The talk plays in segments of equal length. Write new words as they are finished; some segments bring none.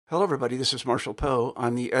Hello, everybody. This is Marshall Poe.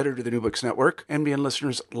 I'm the editor of the New Books Network. NBN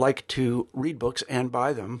listeners like to read books and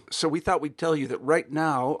buy them. So we thought we'd tell you that right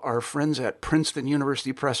now, our friends at Princeton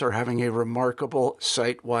University Press are having a remarkable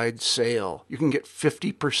site-wide sale. You can get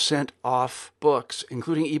 50% off books,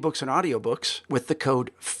 including ebooks and audiobooks, with the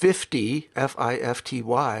code 50,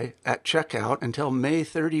 F-I-F-T-Y, at checkout until May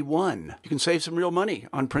 31. You can save some real money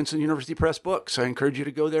on Princeton University Press books. I encourage you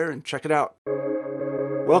to go there and check it out.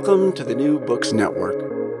 Welcome to the New Books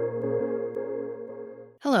Network.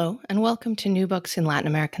 Hello, and welcome to New Books in Latin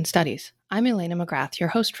American Studies. I'm Elena McGrath, your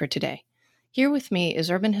host for today. Here with me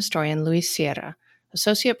is urban historian Luis Sierra,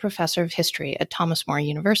 Associate Professor of History at Thomas More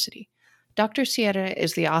University. Dr. Sierra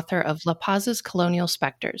is the author of La Paz's Colonial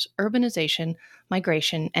Specters, Urbanization,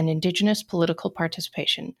 Migration, and Indigenous Political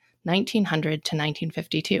Participation, 1900 to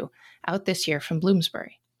 1952, out this year from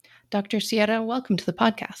Bloomsbury. Dr. Sierra, welcome to the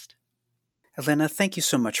podcast. Elena, thank you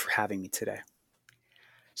so much for having me today.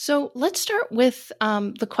 So let's start with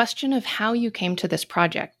the question of how you came to this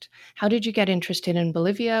project. How did you get interested in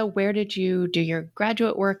Bolivia? Where did you do your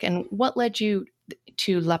graduate work? And what led you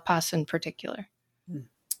to La Paz in particular?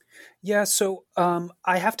 Yeah, so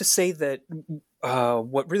I have to say that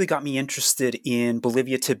what really got me interested in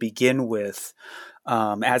Bolivia to begin with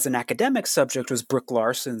as an academic subject was Brooke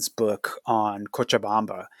Larson's book on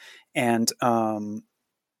Cochabamba. And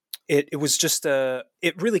it was just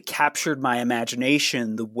it really captured my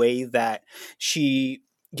imagination, the way that she,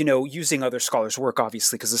 using other scholars' work,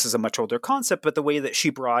 obviously, because this is a much older concept, but the way that she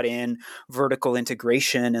brought in vertical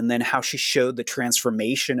integration and then how she showed the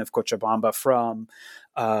transformation of Cochabamba from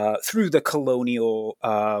through the colonial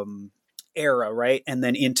era, right? And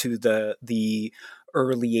then into the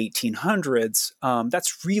early 1800s.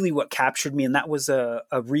 That's really what captured me. And that was a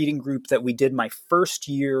reading group that we did my first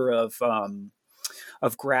year of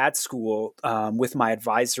grad school with my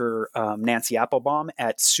advisor, Nancy Applebaum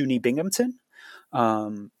at SUNY Binghamton.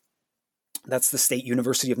 That's the State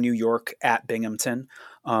University of New York at Binghamton,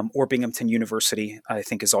 or Binghamton University, I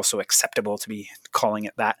think is also acceptable to be calling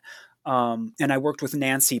it that. And I worked with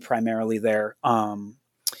Nancy primarily there,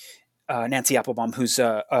 Nancy Applebaum, who's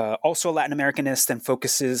also a Latin Americanist and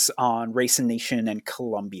focuses on race and nation and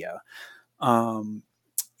Colombia.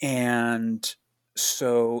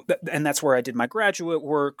 So that's where I did my graduate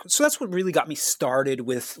work. So that's what really got me started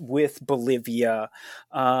with Bolivia.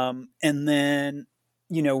 And then,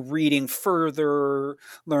 reading further,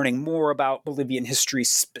 learning more about Bolivian history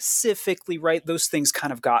specifically, right? Those things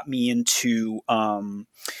kind of got me into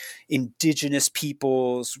indigenous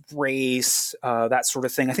peoples, race, that sort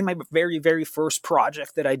of thing. I think my very, very first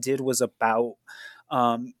project that I did was about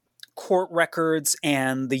court records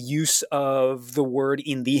and the use of the word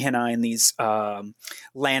indígena in these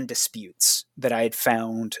land disputes that I had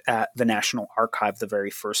found at the National Archive the very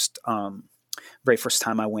first time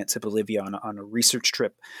I went to Bolivia on a research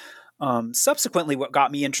trip. Subsequently, what got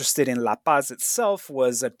me interested in La Paz itself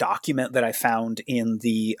was a document that I found in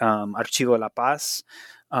the Archivo La Paz.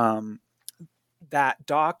 That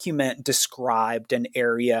document described an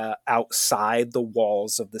area outside the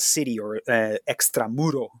walls of the city, or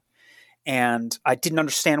extramuro. And I didn't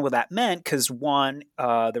understand what that meant because, one,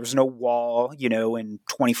 there was no wall, in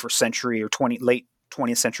 21st century or late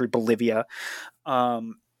 20th century Bolivia.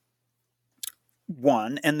 One.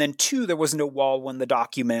 And then two, there was no wall when the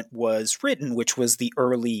document was written, which was the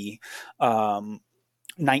early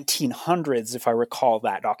 1900s, if I recall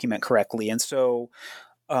that document correctly. And so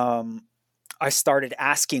I started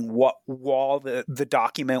asking what wall the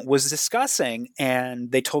document was discussing,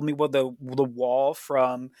 and they told me, well, the wall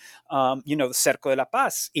from, the Cerco de la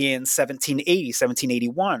Paz in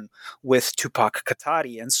 1781 with Tupac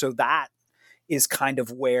Katari. And so that is kind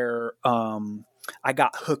of where I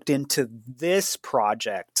got hooked into this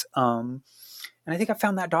project. And I think I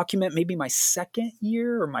found that document maybe my second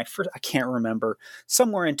year or my first, I can't remember,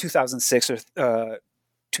 somewhere in 2006 or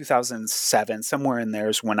 2007, somewhere in there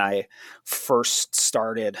is when I first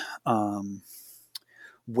started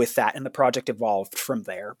with that, and the project evolved from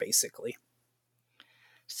there, basically.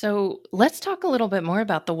 So let's talk a little bit more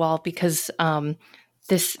about the wall, because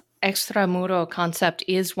this extramuro concept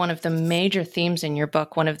is one of the major themes in your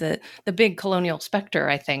book, one of the big colonial specter,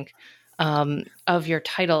 I think, of your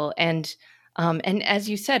title. And as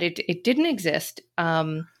you said, it didn't exist,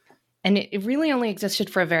 and it really only existed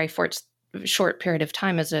for a very short period of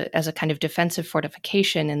time as a kind of defensive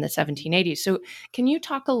fortification in the 1780s. So can you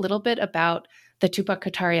talk a little bit about the Tupac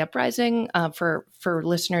Katari uprising for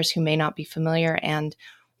listeners who may not be familiar, and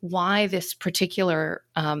why this particular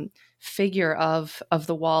figure of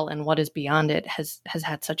the wall and what is beyond it has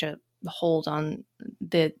had such a hold on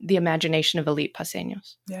the imagination of elite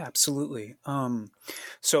paseños. Yeah, absolutely.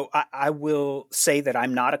 So I will say that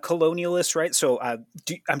I'm not a colonialist, right? So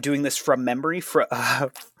I'm doing this from memory, from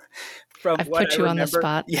I've what put I you on the remember.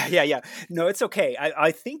 spot. Yeah. No, it's okay.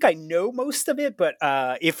 I think I know most of it, but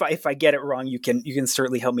if I get it wrong, you can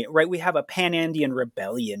certainly help me. Right? We have a Pan-Andean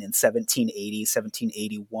rebellion in 1780,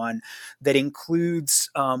 1781 that includes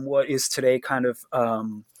what is today kind of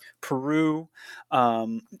Peru,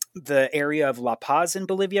 the area of La Paz in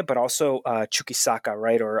Bolivia, but also Chuquisaca,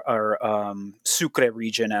 right, or Sucre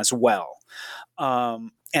region as well.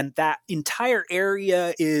 And that entire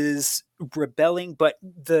area is rebelling, but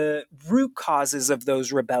the root causes of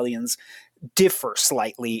those rebellions differ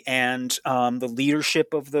slightly, and the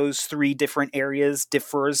leadership of those three different areas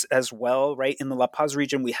differs as well, right? In the La Paz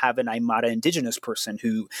region, we have an Aymara indigenous person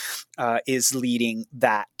who is leading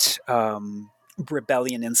that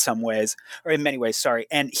rebellion in some ways, or in many ways, sorry,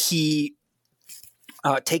 and he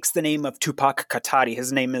takes the name of Tupac Katari.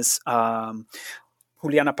 His name is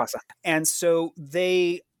Juliana Pasa. And so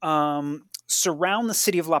they surround the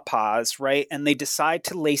city of La Paz, right? And they decide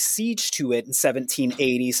to lay siege to it in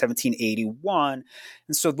 1780, 1781.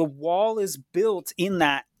 And so the wall is built in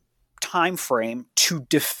that time frame to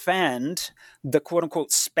defend the quote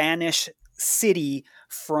unquote Spanish city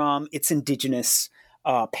from its indigenous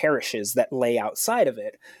parishes that lay outside of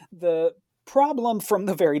it. The problem from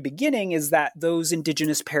the very beginning is that those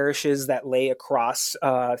indigenous parishes that lay across,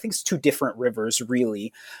 I think it's two different rivers,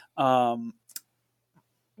 really,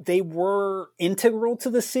 they were integral to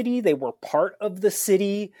the city. They were part of the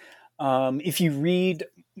city. If you read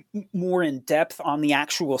more in depth on the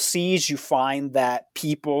actual siege, you find that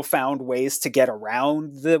people found ways to get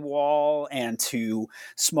around the wall and to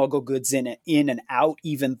smuggle goods in and out,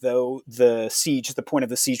 even though the point of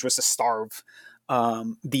the siege was to starve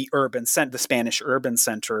the Spanish urban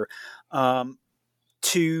center.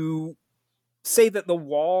 To say that the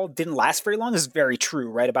wall didn't last very long is very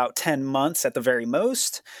true, right? About 10 months at the very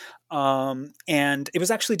most. And it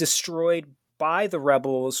was actually destroyed by the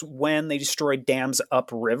rebels when they destroyed dams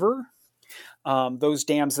upriver. Those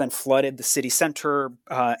dams then flooded the city center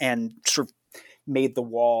and sort of made the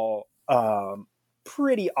wall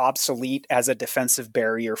pretty obsolete as a defensive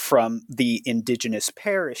barrier from the indigenous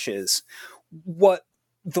parishes. What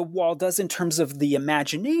the wall does in terms of the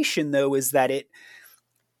imagination, though, is that it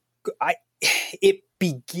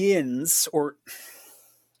begins, or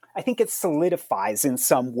I think it solidifies in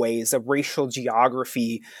some ways, a racial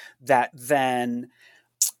geography that then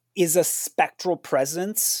is a spectral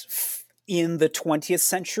presence in the 20th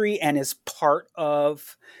century and is part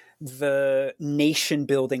of the nation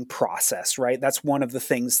building process, right? That's one of the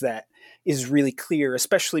things that is really clear,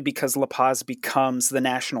 especially because La Paz becomes the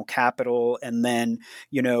national capital, and then,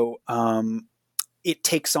 it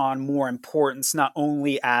takes on more importance, not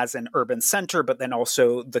only as an urban center, but then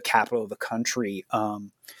also the capital of the country,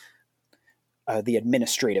 the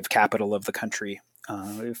administrative capital of the country,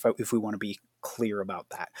 if we want to be clear about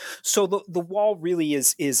that. So the wall really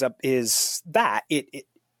is that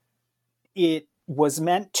it was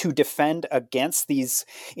meant to defend against these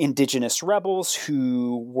indigenous rebels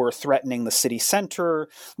who were threatening the city center.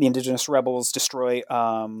 The indigenous rebels destroy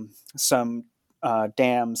some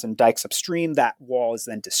dams and dikes upstream. That wall is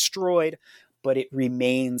then destroyed, but it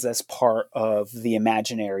remains as part of the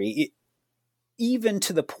imaginary. Even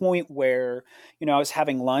to the point where, I was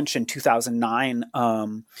having lunch in 2009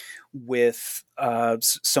 with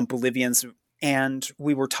some Bolivians, and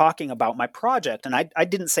we were talking about my project, and I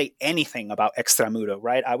didn't say anything about Extramudo,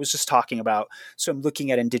 right? I was just talking about, so I'm looking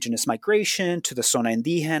at indigenous migration to the zona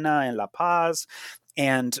indígena in La Paz,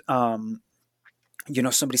 and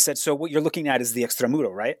somebody said, so what you're looking at is the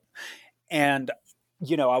Extramudo, right? And,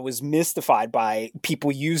 I was mystified by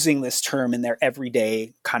people using this term in their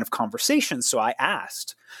everyday kind of conversation. So I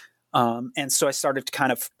asked, and so I started to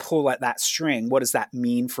kind of pull at that string. What does that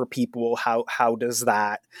mean for people? How does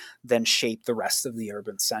that then shape the rest of the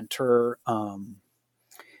urban center?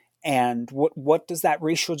 And what does that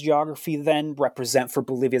racial geography then represent for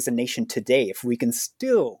Bolivia as a nation today, if we can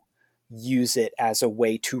still use it as a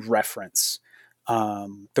way to reference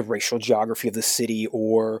the racial geography of the city,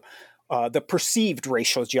 or the perceived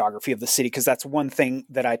racial geography of the city? Because that's one thing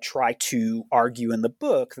that I try to argue in the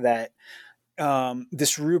book, that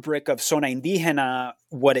this rubric of zona indígena,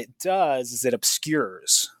 what it does is it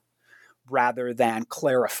obscures rather than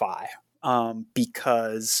clarify,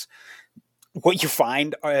 because what you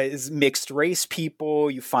find is mixed race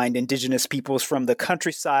people, you find indigenous peoples from the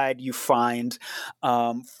countryside, you find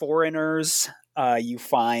foreigners, you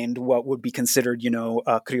find what would be considered,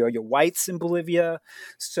 criollo whites in Bolivia.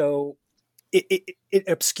 So it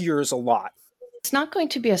obscures a lot. It's not going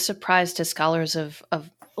to be a surprise to scholars of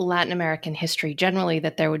Latin American history generally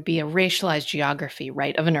that there would be a racialized geography,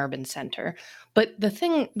 right, of an urban center. But the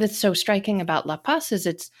thing that's so striking about La Paz is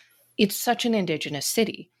it's such an indigenous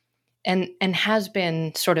city, and has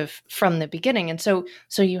been sort of from the beginning. And so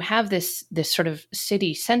you have this sort of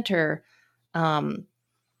city center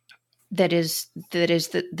that is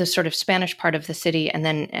the sort of Spanish part of the city, and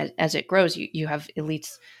then as it grows, you have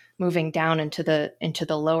elites moving down into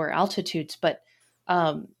the lower altitudes. But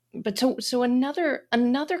so another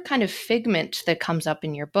kind of figment that comes up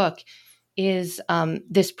in your book is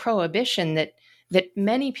this prohibition that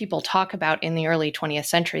many people talk about in the early 20th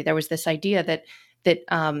century. There was this idea that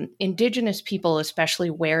indigenous people, especially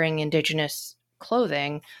wearing indigenous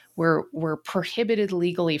clothing, were prohibited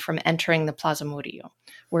legally from entering the Plaza Murillo.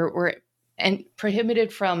 Were and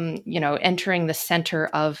prohibited from entering the center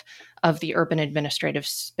of the urban administrative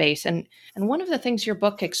space. And one of the things your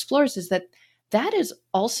book explores is that is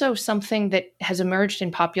also something that has emerged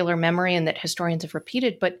in popular memory and that historians have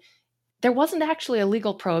repeated, but there wasn't actually a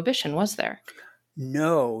legal prohibition, was there?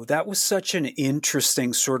 No, that was such an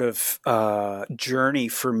interesting sort of journey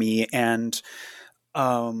for me. And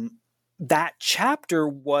that chapter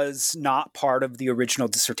was not part of the original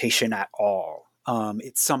dissertation at all.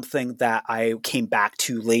 It's something that I came back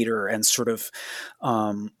to later and sort of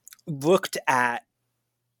looked at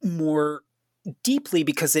more deeply,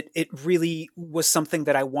 because it really was something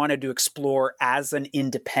that I wanted to explore as an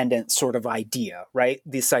independent sort of idea, right?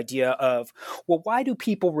 This idea of, well, why do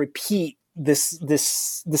people repeat this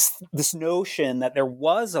notion that there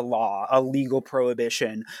was a law, a legal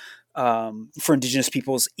prohibition for indigenous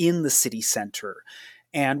peoples in the city center?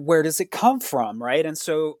 And where does it come from, right? And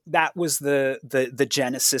so that was the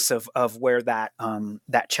genesis of where that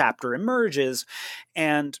chapter emerges.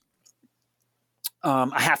 And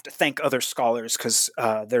I have to thank other scholars, because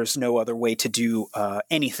there's no other way to do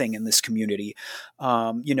anything in this community.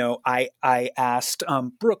 I asked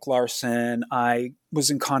Brooke Larson. I was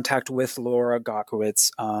in contact with Laura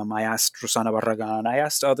Gakowitz. I asked Rosana Barragan. I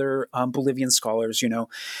asked other Bolivian scholars,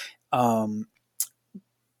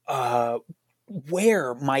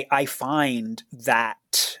 where might I find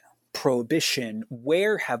that prohibition?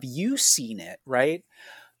 Where have you seen it, right?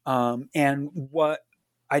 And what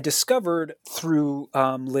I discovered through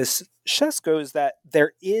Liz Shesko is that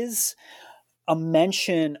there is a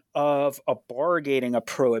mention of abrogating a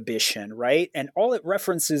prohibition, right? And all it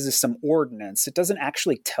references is some ordinance. It doesn't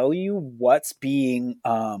actually tell you what's being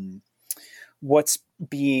sort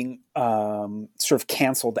of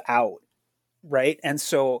canceled out, right? And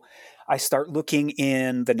so I start looking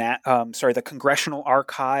in the congressional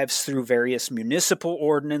archives through various municipal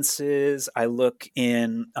ordinances. I look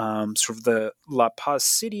in sort of the La Paz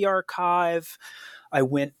City Archive. I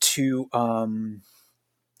went to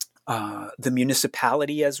the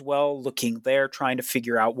municipality as well, looking there, trying to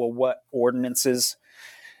figure out, well, what ordinances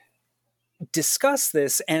discuss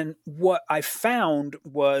this. And what I found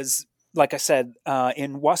was, like I said,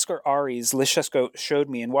 in Huáscar Ari's, Lishesco showed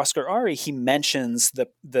me, in Huáscar Ari, he mentions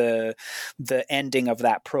the ending of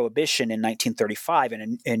that prohibition in 1935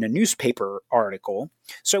 in a newspaper article.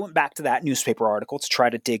 So I went back to that newspaper article to try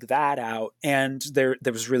to dig that out, and there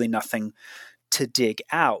was really nothing to dig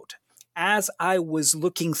out. As I was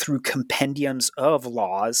looking through compendiums of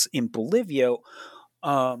laws in Bolivia,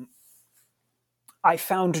 I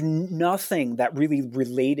found nothing that really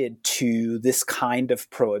related to this kind of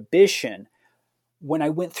prohibition. When I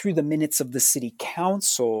went through the minutes of the city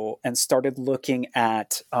council and started looking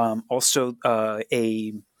at also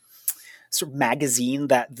a sort of magazine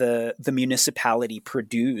that the municipality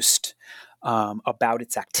produced about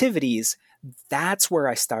its activities, that's where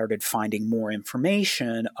I started finding more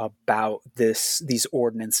information about these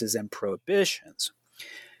ordinances and prohibitions.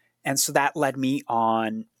 And so that led me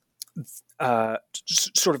on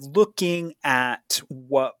sort of looking at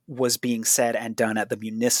what was being said and done at the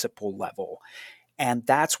municipal level. And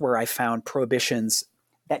that's where I found prohibitions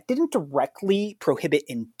that didn't directly prohibit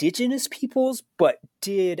indigenous peoples, but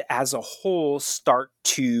did as a whole start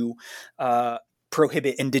to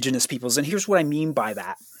prohibit indigenous peoples. And here's what I mean by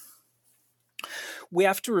that. We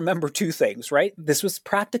have to remember two things, right? This was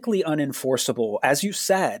practically unenforceable. As you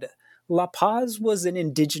said, La Paz was an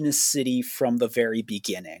indigenous city from the very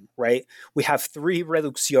beginning, right? We have 3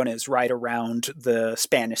 reducciones right around the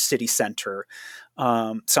Spanish city center.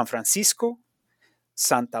 San Francisco,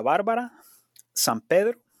 Santa Bárbara, San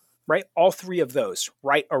Pedro, right? All 3 of those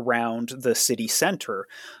right around the city center.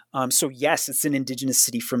 So yes, it's an indigenous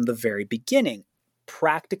city from the very beginning,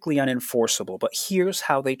 practically unenforceable. But here's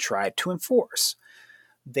how they tried to enforce.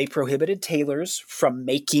 They prohibited tailors from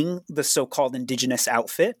making the so-called indigenous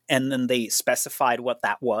outfit, and then they specified what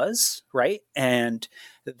that was, right? And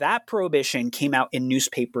that prohibition came out in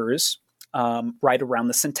newspapers right around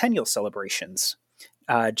the centennial celebrations,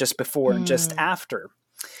 just before and just after.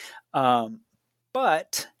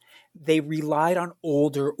 But they relied on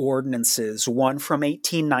older ordinances, one from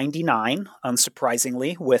 1899,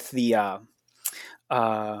 unsurprisingly, with the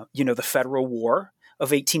the Federal War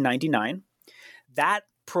of 1899. That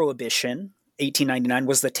prohibition, 1899,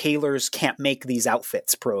 was the tailors can't make these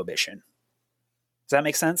outfits prohibition. Does that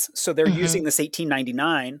make sense? So they're using this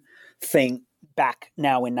 1899 thing back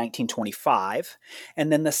now in 1925.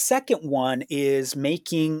 And then the second one is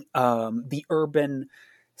making the urban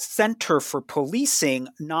center for policing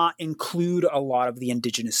not include a lot of the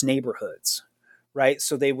indigenous neighborhoods, right?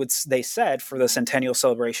 So they said for the centennial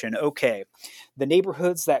celebration, okay, the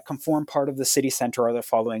neighborhoods that can form part of the city center are the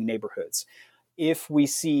following neighborhoods. If we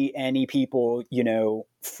see any people,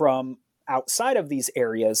 from outside of these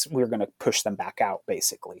areas, we're going to push them back out,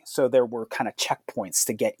 basically. So there were kind of checkpoints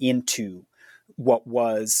to get into what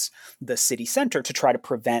was the city center to try to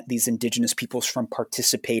prevent these indigenous peoples from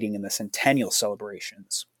participating in the centennial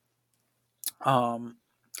celebrations.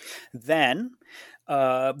 Then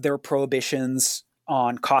there were prohibitions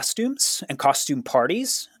on costumes and costume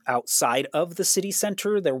parties outside of the city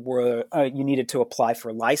center. There were you needed to apply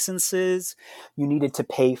for licenses. You needed to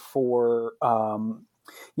pay for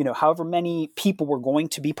however many people were going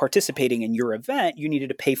to be participating in your event. You needed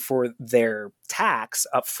to pay for their tax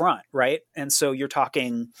up front, right? And so you're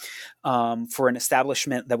talking for an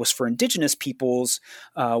establishment that was for indigenous peoples,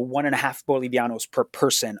 1.5 bolivianos per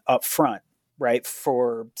person up front, right,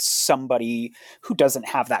 for somebody who doesn't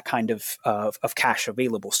have that kind of cash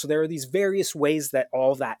available. So there are these various ways that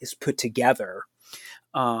all that is put together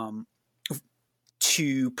to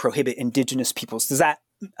prohibit indigenous peoples. Does that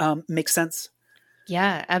make sense?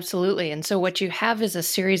 Yeah, absolutely. And so what you have is a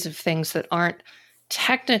series of things that aren't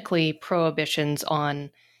technically prohibitions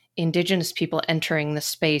on indigenous people entering the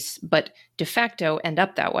space, but de facto end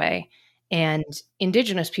up that way. And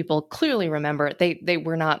indigenous people clearly remember they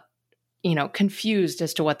were not confused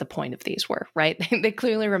as to what the point of these were, right? They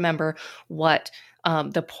clearly remember what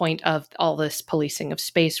the point of all this policing of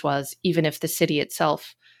space was, even if the city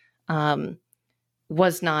itself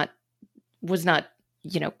was not,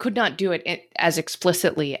 could not do it as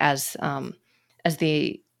explicitly as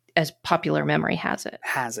popular memory has it.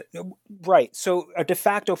 Right. So a de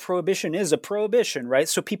facto prohibition is a prohibition, right?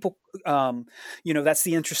 So people, that's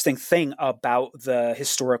the interesting thing about the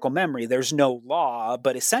historical memory. There's no law,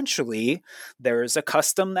 but essentially there's a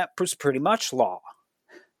custom that was pretty much law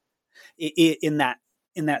in that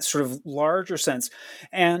sort of larger sense.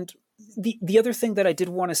 And the other thing that I did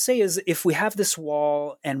want to say is if we have this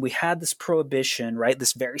wall and we had this prohibition, right,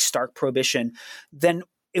 this very stark prohibition, then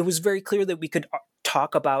it was very clear that we could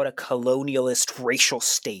talk about a colonialist racial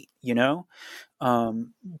state, and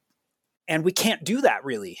we can't do that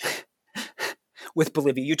really with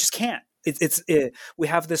Bolivia. You just can't. We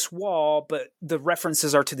have this wall, but the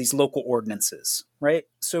references are to these local ordinances, right?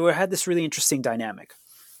 So it had this really interesting dynamic.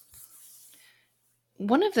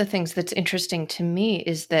 One of the things that's interesting to me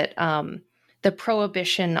is that the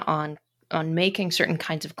prohibition on making certain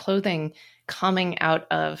kinds of clothing coming out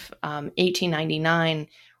of 1899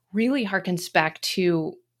 really harkens back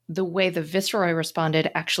to the way the Viceroy responded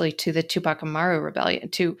actually to the Tupac Amaru rebellion,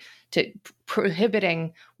 to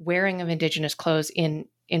prohibiting wearing of indigenous clothes in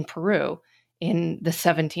Peru in the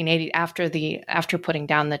 1780s after putting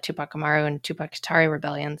down the Tupac Amaru and Tupac Katari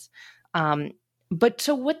rebellions. But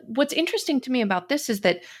so what's interesting to me about this is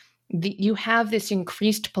that you have this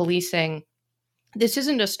increased policing. This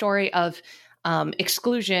isn't a story of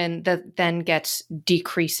exclusion that then gets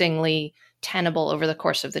decreasingly tenable over the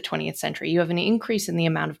course of the 20th century. You have an increase in the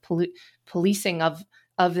amount of policing of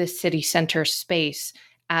this city center space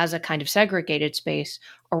as a kind of segregated space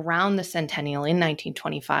around the centennial in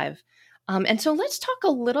 1925. And so let's talk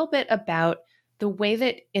a little bit about the way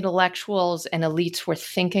that intellectuals and elites were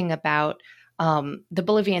thinking about the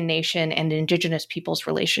Bolivian nation and indigenous people's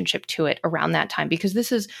relationship to it around that time, because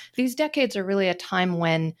these decades are really a time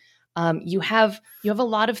when you have a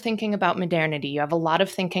lot of thinking about modernity. You have a lot of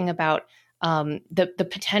thinking about the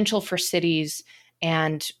potential for cities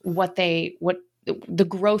and what the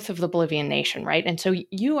growth of the Bolivian nation, right? And so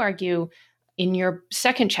you argue in your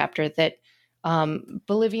second chapter that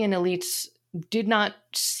Bolivian elites did not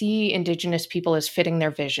see indigenous people as fitting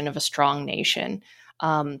their vision of a strong nation.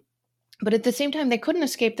 But at the same time, they couldn't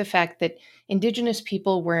escape the fact that indigenous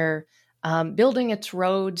people were building its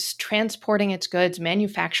roads, transporting its goods,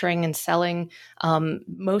 manufacturing and selling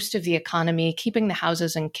most of the economy, keeping the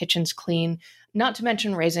houses and kitchens clean, not to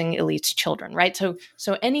mention raising elite's children, right?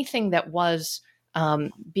 So anything that was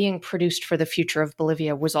being produced for the future of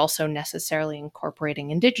Bolivia was also necessarily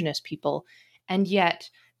incorporating indigenous people. And yet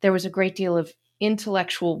there was a great deal of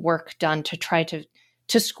intellectual work done to try to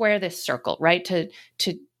square this circle, right?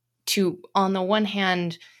 To on the one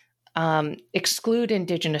hand, exclude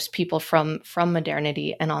indigenous people from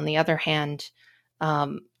modernity, and on the other hand,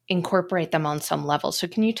 incorporate them on some level. So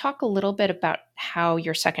can you talk a little bit about how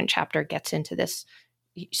your second chapter gets into this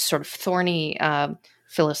sort of thorny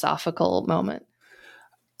philosophical moment?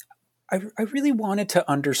 I really wanted to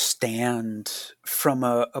understand from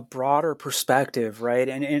a broader perspective, right?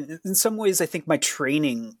 And in some ways, I think my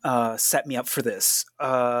training set me up for this,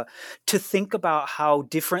 to think about how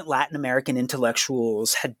different Latin American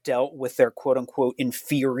intellectuals had dealt with their quote unquote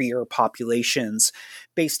inferior populations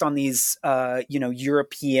based on these,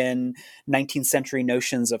 European 19th century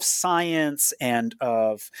notions of science and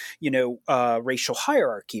of, racial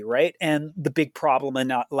hierarchy, right? And the big problem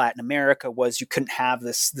in Latin America was you couldn't have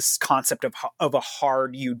this concept of a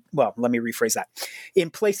hard let me rephrase that. In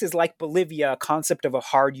places like Bolivia, a concept of a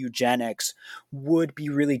hard eugenics would be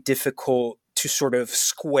really difficult to sort of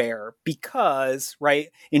square because, right,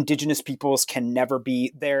 indigenous peoples can never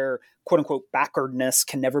be, their quote unquote backwardness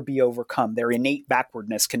can never be overcome. Their innate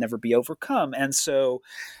backwardness can never be overcome. And so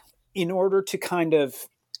in order to kind of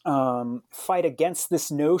fight against this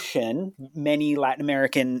notion, many Latin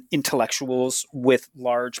American intellectuals with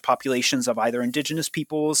large populations of either indigenous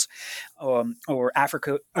peoples or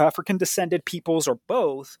African descended peoples or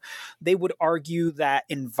both, they would argue that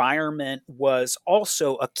environment was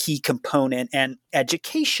also a key component and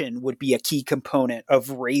education would be a key component of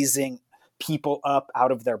raising people up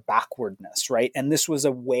out of their backwardness, right? And this was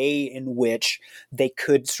a way in which they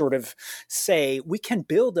could sort of say, we can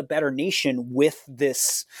build a better nation with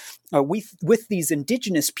this, with these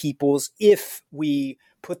indigenous peoples if we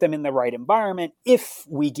put them in the right environment, if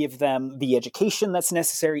we give them the education that's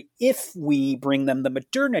necessary, if we bring them the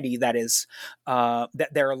modernity that is that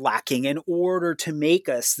they're lacking in order to make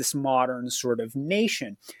us this modern sort of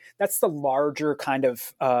nation. That's the larger kind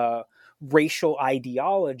of racial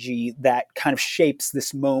ideology that kind of shapes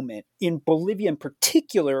this moment. In Bolivia in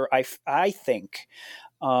particular, I think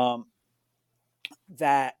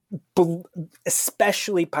that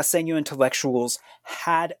especially Paseño intellectuals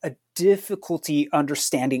had a difficulty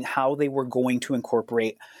understanding how they were going to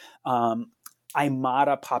incorporate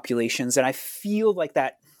Aymara populations. And I feel like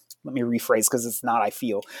that, let me rephrase because it's not I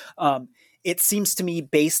feel. It seems to me,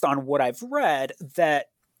 based on what I've read, that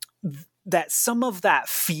some of that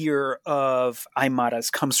fear of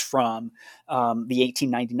Aymaras comes from the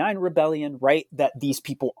 1899 rebellion, right? That these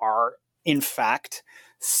people are, in fact,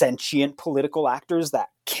 sentient political actors that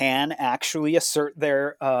can actually assert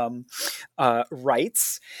their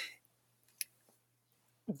rights.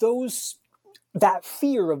 That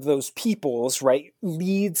fear of those peoples, right,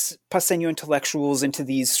 leads Paseño intellectuals into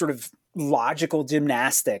these sort of logical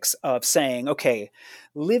gymnastics of saying, okay,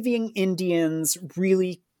 living Indians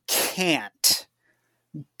really can't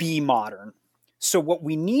be modern. So what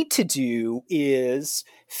we need to do is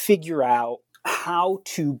figure out how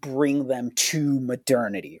to bring them to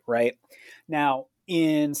modernity, right? Now,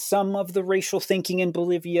 in some of the racial thinking in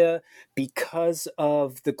Bolivia, because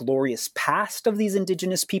of the glorious past of these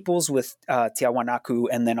indigenous peoples with Tiahuanacu,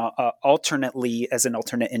 and then alternately as an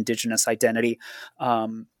alternate indigenous identity,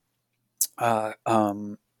 the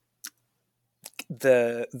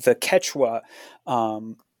Quechua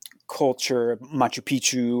culture, Machu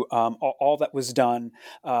Picchu, all that was done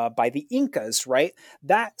by the Incas, right?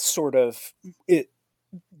 That sort of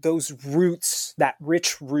those roots, that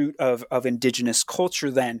rich root of indigenous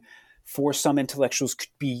culture, then for some intellectuals could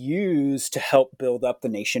be used to help build up the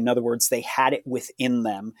nation. In other words, they had it within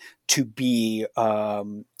them to be,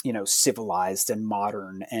 civilized and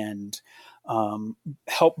modern and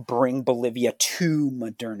help bring Bolivia to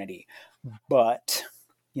modernity. But,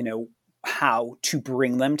 how to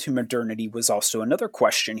bring them to modernity was also another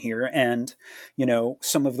question here. And,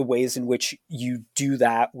 some of the ways in which you do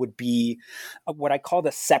that would be what I call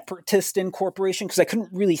the separatist incorporation, because I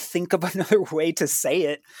couldn't really think of another way to say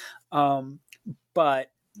it.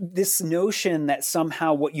 But this notion that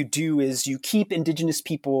somehow what you do is you keep indigenous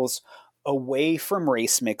peoples away from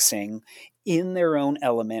race mixing in their own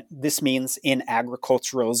element. This means in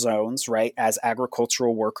agricultural zones, right? As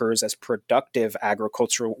agricultural workers, as productive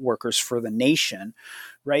agricultural workers for the nation,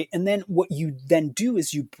 right? And then what you then do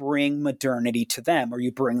is you bring modernity to them, or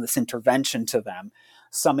you bring this intervention to them.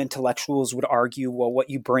 Some intellectuals would argue, well, what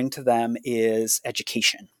you bring to them is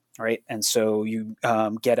education, right? And so you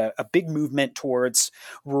get a big movement towards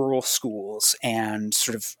rural schools and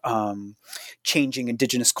sort of changing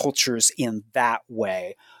indigenous cultures in that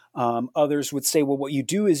way. Others would say, well, what you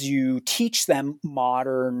do is you teach them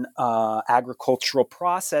modern agricultural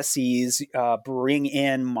processes, bring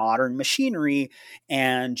in modern machinery,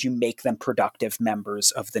 and you make them productive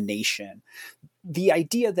members of the nation. The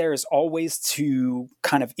idea there is always to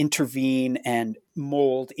kind of intervene and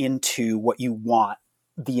mold into what you want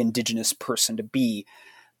the indigenous person to be,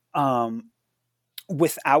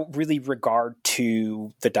 without really regard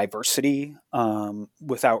to the diversity,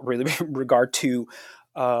 without really regard to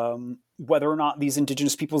whether or not these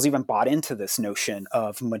indigenous peoples even bought into this notion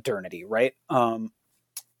of modernity, right?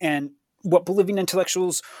 And what Bolivian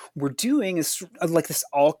intellectuals were doing is like this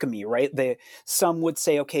alchemy, right? Some would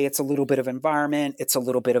say, okay, it's a little bit of environment, it's a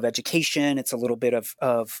little bit of education, it's a little bit of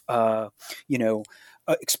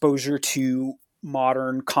exposure to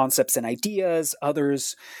modern concepts and ideas.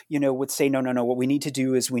 Others, would say, no. What we need to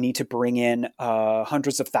do is we need to bring in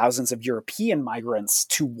hundreds of thousands of European migrants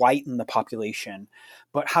to whiten the population.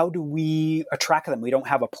 But how do we attract them? We don't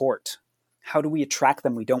have a port. How do we attract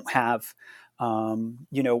them? We don't have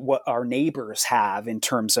what our neighbors have in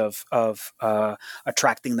terms of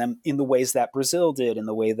attracting them in the ways that Brazil did, in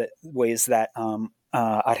the ways that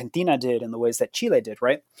Argentina did, in the ways that Chile did,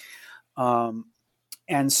 right?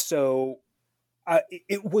 And so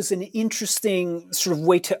it was an interesting sort of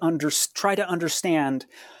way to try to understand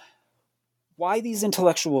why these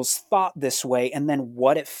intellectuals thought this way, and then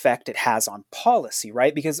what effect it has on policy,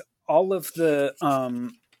 right? Because all of the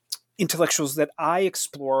intellectuals that I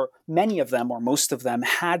explore, many of them or most of them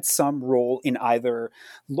had some role in either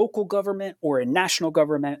local government or in national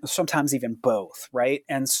government, sometimes even both, right?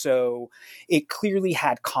 And so it clearly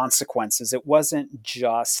had consequences. It wasn't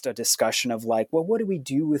just a discussion of like, well, what do we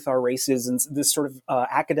do with our races and this sort of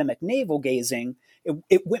academic navel gazing.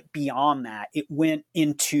 It went beyond that. It went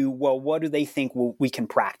into, well, what do they think we can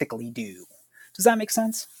practically do? Does that make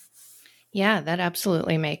sense? Yeah, that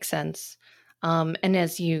absolutely makes sense. And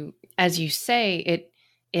as you say,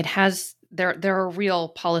 it has there are real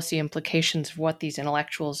policy implications of what these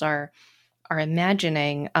intellectuals are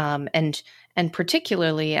imagining, and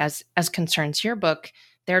particularly as concerns your book,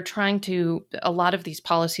 they're trying to. A lot of these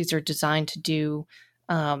policies are designed to do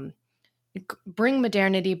bring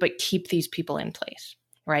modernity, but keep these people in place,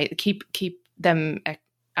 right? Keep them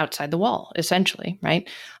outside the wall, essentially, right?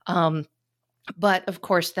 But of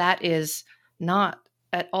course, that is not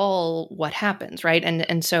at all what happens, right?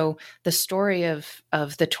 And so the story of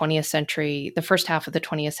the 20th century, the first half of the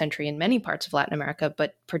 20th century in many parts of Latin America,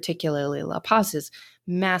 but particularly La Paz, is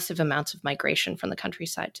massive amounts of migration from the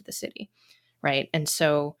countryside to the city, right? And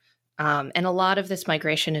so, and a lot of this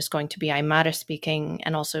migration is going to be Aymara speaking,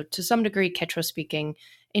 and also to some degree Quechua speaking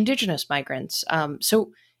indigenous migrants.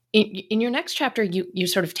 So in your next chapter, you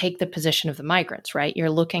sort of take the position of the migrants, right? You're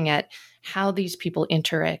looking at how these people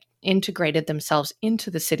integrated themselves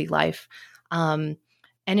into the city life. And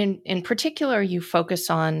in particular, you focus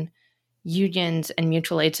on unions and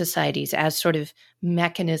mutual aid societies as sort of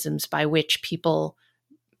mechanisms by which people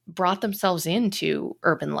brought themselves into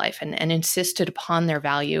urban life and insisted upon their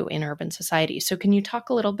value in urban society. So can you talk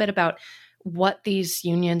a little bit about what these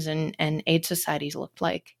unions and aid societies looked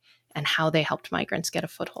like and how they helped migrants get a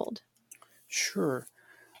foothold? Sure.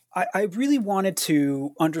 I really wanted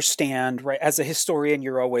to understand, right, as a historian,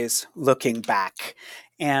 you're always looking back.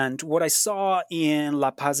 And what I saw in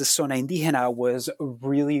La Paz's Zona Indígena was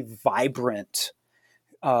really vibrant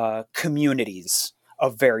communities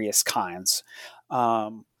of various kinds.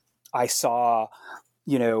 I saw,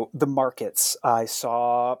 the markets. I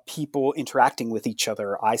saw people interacting with each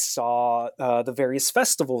other. I saw the various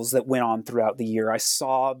festivals that went on throughout the year. I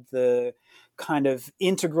saw the kind of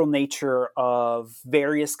integral nature of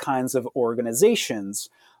various kinds of organizations.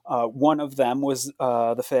 One of them was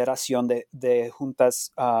the Federación de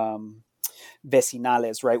Juntas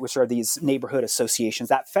Vecinales, right, which are these neighborhood associations.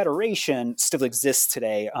 That federation still exists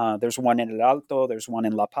today. There's one in El Alto, there's one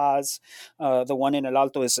in La Paz. The one in El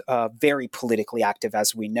Alto is very politically active,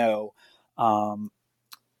 as we know,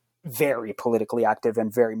 very politically active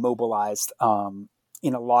and very mobilized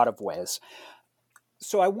in a lot of ways.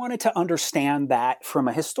 So I wanted to understand that from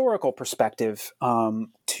a historical perspective,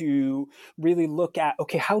 to really look at,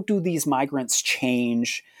 okay, how do these migrants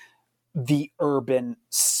change the urban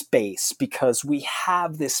space? Because we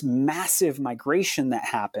have this massive migration that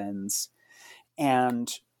happens,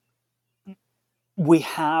 and we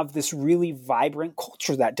have this really vibrant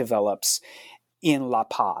culture that develops in La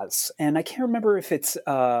Paz. And I can't remember if it's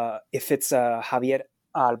Javier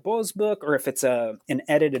Albo's book, or if it's an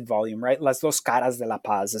edited volume, right? Las dos caras de La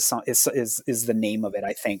Paz is the name of it,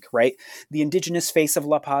 I think, right? The indigenous face of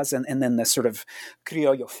La Paz, and then the sort of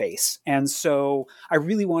criollo face. And so I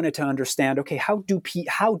really wanted to understand, okay, how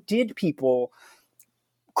did people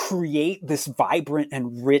create this vibrant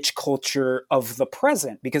and rich culture of the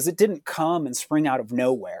present? Because it didn't come and spring out of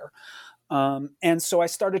nowhere. And so I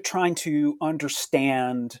started trying to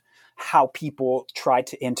understand how people tried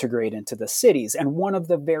to integrate into the cities. And one of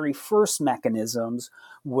the very first mechanisms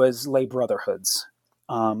was lay brotherhoods.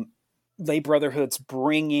 Lay brotherhoods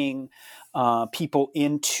bringing people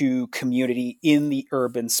into community in the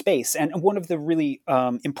urban space. And one of the really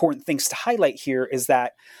important things to highlight here is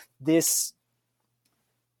that this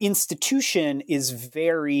institution is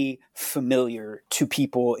very familiar to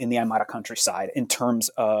people in the Aymara countryside in terms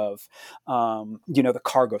of, the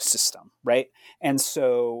cargo system, right? And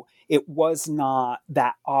so it was not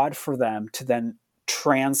that odd for them to then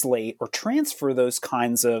translate or transfer those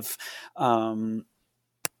kinds of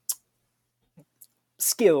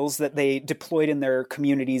skills that they deployed in their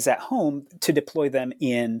communities at home to deploy them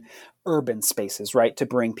in urban spaces, right? To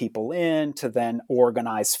bring people in, to then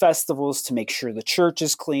organize festivals, to make sure the church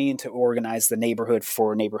is clean, to organize the neighborhood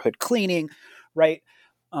for neighborhood cleaning, right?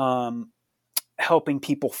 Helping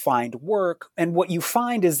people find work. And what you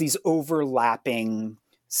find is these overlapping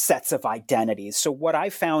sets of identities. So what I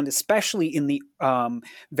found, especially in the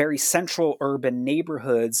very central urban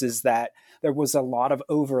neighborhoods, is that there was a lot of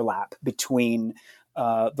overlap between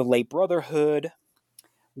the lay brotherhood,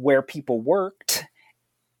 where people worked,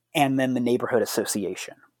 and then the neighborhood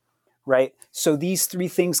association, right? So these three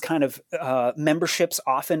things kind of, memberships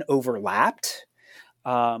often overlapped.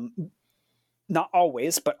 Not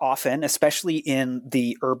always, but often, especially in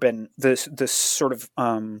the urban, the sort of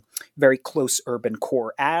very close urban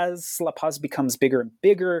core. As La Paz becomes bigger and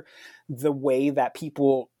bigger, the way that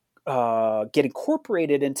people get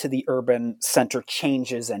incorporated into the urban center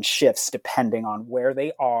changes and shifts depending on where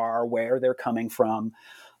they are, where they're coming from,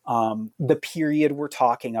 the period we're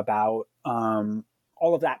talking about.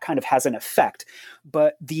 All of that kind of has an effect.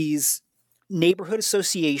 But these neighborhood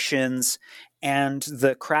associations and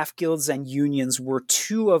the craft guilds and unions were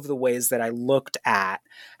two of the ways that I looked at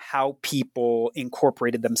how people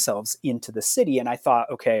incorporated themselves into the city. And I thought,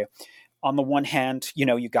 okay, on the one hand,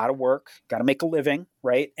 you got to work, got to make a living,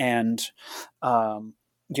 right? And,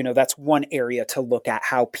 that's one area to look at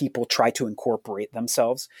how people try to incorporate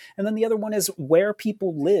themselves. And then the other one is where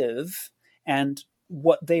people live and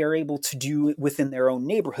what they are able to do within their own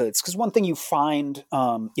neighborhoods. Because one thing you find,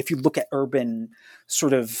 if you look at urban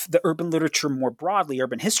literature more broadly,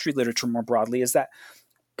 urban history literature more broadly, is that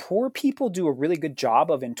poor people do a really good job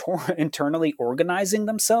of internally organizing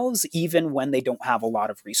themselves, even when they don't have a lot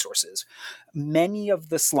of resources. Many of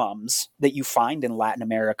the slums that you find in Latin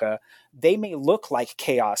America, they may look like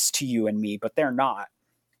chaos to you and me, but they're not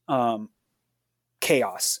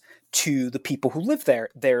chaos to the people who live there.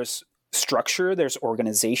 There's structure, there's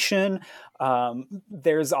organization,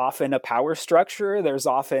 there's often a power structure, there's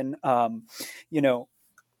often,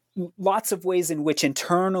 lots of ways in which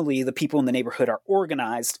internally the people in the neighborhood are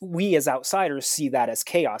organized. We as outsiders see that as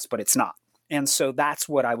chaos, but it's not. And so that's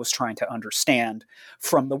what I was trying to understand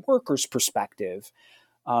from the workers' perspective.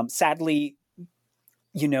 Sadly,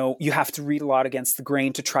 you have to read a lot against the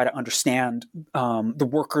grain to try to understand the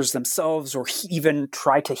workers themselves, or even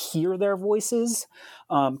try to hear their voices,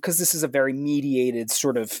 because this is a very mediated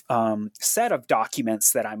sort of set of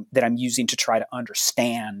documents that I'm using to try to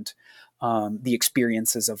understand the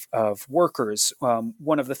experiences of workers.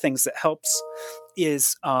 One of the things that helps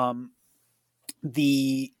is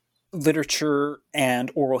the literature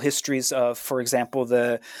and oral histories of, for example,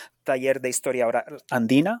 the Taller de Historia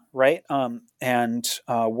Andina, right? And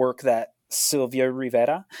work that Sylvia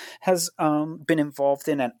Rivera has been involved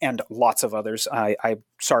in, and lots of others. I'm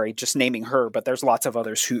sorry, just naming her, but there's lots of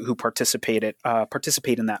others who participate in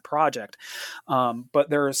that project. But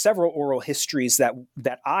there are several oral histories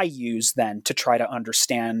that I use then to try to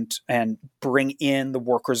understand and bring in the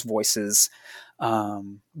workers' voices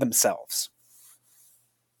themselves.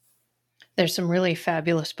 There's some really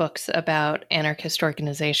fabulous books about anarchist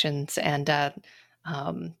organizations and, the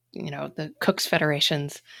Cooks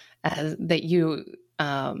Federations that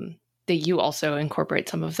you also incorporate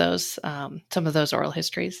some of those oral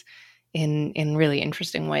histories in really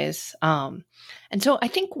interesting ways. And so I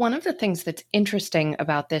think one of the things that's interesting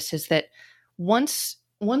about this is that once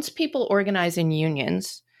people organize in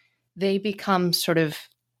unions, they become sort of,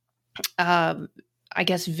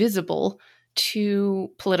 visible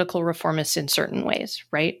to political reformists in certain ways,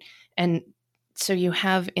 right? And so you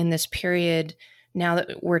have in this period, now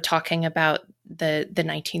that we're talking about the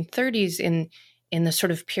 1930s, in the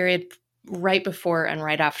sort of period right before and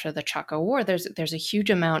right after the Chaco War, there's a huge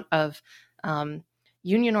amount of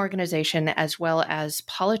union organization, as well as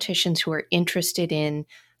politicians who are interested in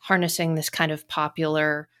harnessing this kind of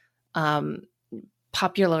popular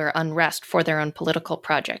unrest for their own political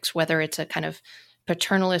projects, whether it's a kind of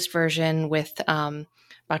paternalist version with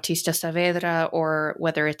Batista Saavedra, or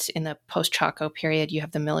whether it's in the post-Chaco period, you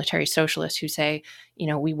have the military socialists who say,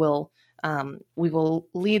 we will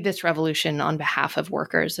lead this revolution on behalf of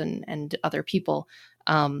workers and other people.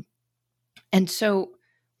 And so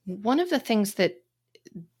one of the things that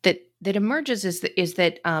emerges is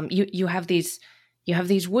that you have these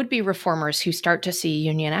would-be reformers who start to see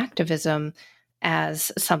union activism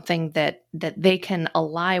as something that they can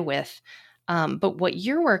ally with. But what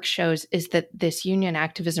your work shows is that this union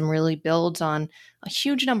activism really builds on a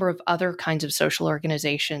huge number of other kinds of social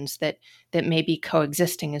organizations that may be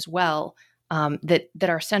coexisting as well, that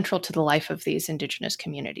are central to the life of these indigenous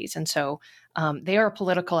communities. And so they are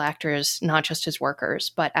political actors, not just as workers,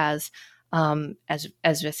 but as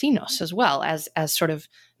vecinos as well, as sort of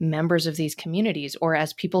members of these communities, or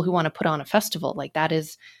as people who want to put on a festival. Like that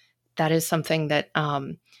is something that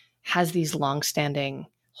has these longstanding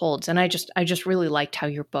holds. And I just really liked how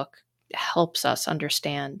your book helps us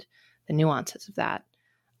understand the nuances of that.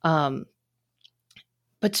 But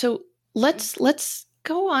so let's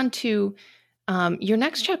go on to your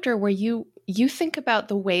next chapter, where you think about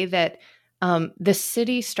the way that the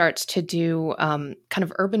city starts to do kind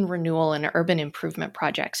of urban renewal and urban improvement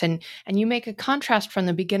projects. And you make a contrast from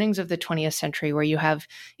the beginnings of the 20th century, where you have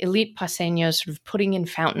elite paseños sort of putting in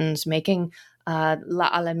fountains, making La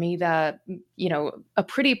Alameda, a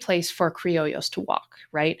pretty place for criollos to walk,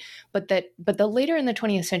 right? But the later in the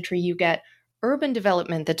 20th century, you get urban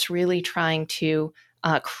development that's really trying to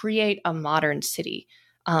create a modern city.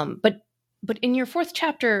 But in your fourth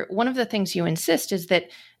chapter, one of the things you insist is that,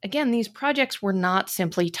 again, these projects were not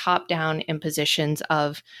simply top-down impositions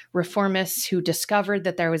of reformists who discovered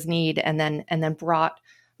that there was need and then brought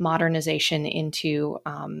modernization into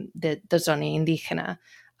the zona indígena.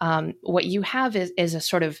 What you have is a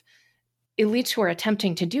sort of elites who are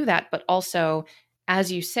attempting to do that, but also,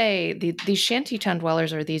 as you say, these shantytown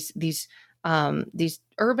dwellers, or these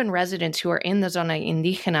urban residents who are in the zona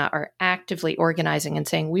indígena, are actively organizing and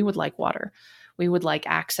saying, we would like water, we would like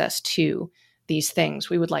access to these things,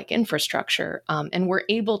 we would like infrastructure, and we're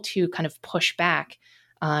able to kind of push back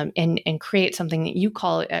and create something that you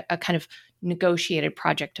call a kind of negotiated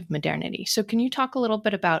project of modernity. So can you talk a little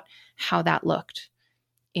bit about how that looked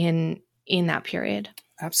in that period?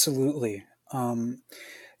 Absolutely. I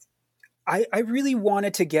really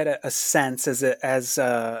wanted to get a sense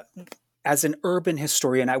as an urban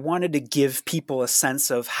historian. I wanted to give people a sense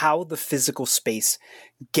of how the physical space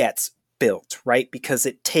gets built, right? Because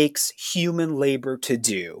it takes human labor to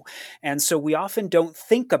do. And so we often don't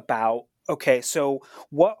think about, okay, so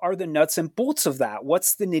what are the nuts and bolts of that?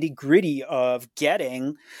 What's the nitty-gritty of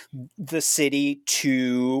getting the city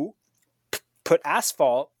to put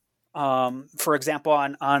asphalt, for example,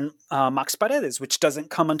 on Max Paredes, which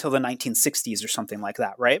doesn't come until the 1960s or something like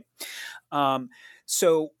that, right?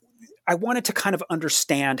 So I wanted to kind of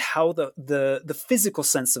understand how the physical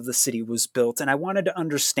sense of the city was built, and I wanted to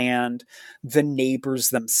understand the neighbors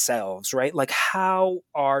themselves, right? Like, how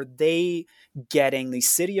are they getting these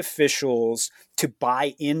city officials to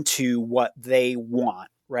buy into what they want,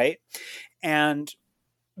 right? And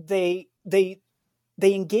they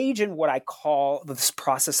engage in what I call this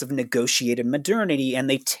process of negotiated modernity, and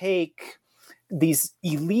they take these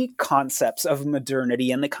elite concepts of modernity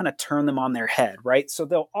and they kind of turn them on their head, right? So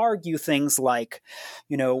they'll argue things like,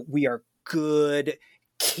 we are good,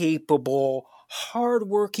 capable,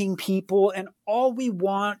 hardworking people, and all we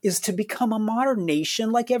want is to become a modern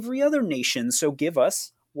nation like every other nation. So give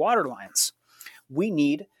us water lines. We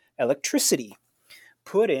need electricity.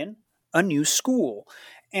 Put in a new school.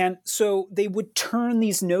 And so they would turn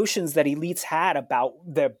these notions that elites had about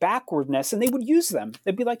their backwardness, and they would use them.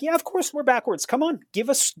 They'd be like, yeah, of course we're backwards. Come on, give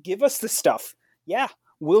us the stuff. Yeah,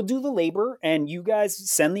 we'll do the labor, and you guys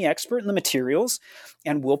send the expert and the materials,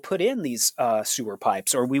 and we'll put in these sewer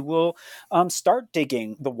pipes, or we will start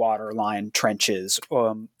digging the water line trenches,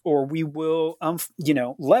 or we will,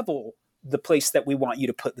 level the place that we want you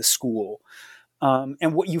to put the school.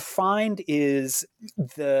 And what you find is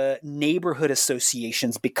the neighborhood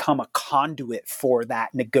associations become a conduit for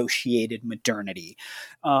that negotiated modernity.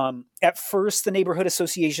 At first, the neighborhood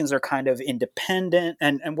associations are kind of independent.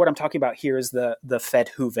 And what I'm talking about here is the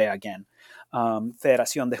FEDJUVE again,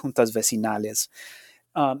 Federación de Juntas Vecinales.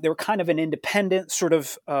 They were kind of an independent sort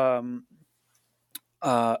of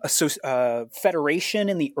federation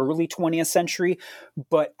in the early 20th century.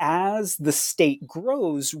 But as the state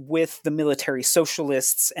grows with the military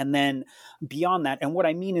socialists, and then beyond that, and what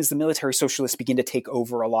I mean is the military socialists begin to take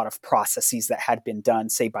over a lot of processes that had been done,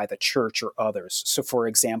 say, by the church or others. So, for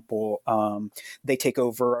example, they take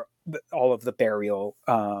over all of the burial,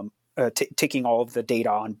 taking all of the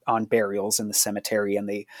data on burials in the cemetery, and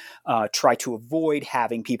they try to avoid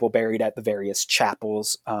having people buried at the various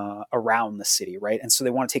chapels around the city, right? And so they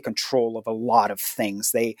want to take control of a lot of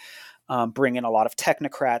things. They bring in a lot of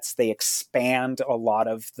technocrats. They expand a lot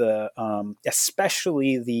of the,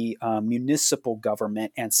 especially the municipal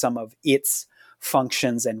government and some of its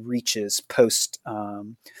functions and reaches post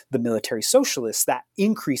the military socialists. That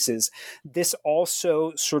increases. This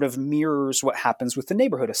also sort of mirrors what happens with the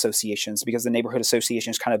neighborhood associations, because the neighborhood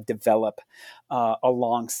associations kind of develop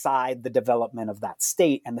alongside the development of that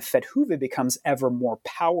state, and the Fedhuve becomes ever more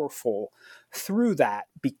powerful through that,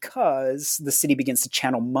 because the city begins to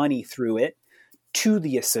channel money through it to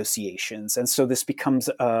the associations. And so this becomes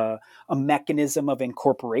a mechanism of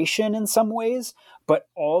incorporation in some ways, but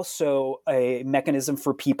also a mechanism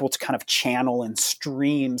for people to kind of channel and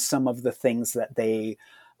stream some of the things that they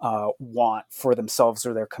want for themselves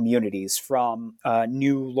or their communities, from a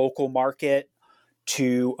new local market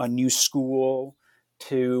to a new school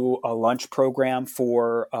to a lunch program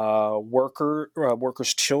for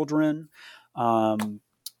workers' children.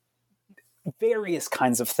 Various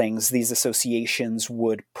kinds of things these associations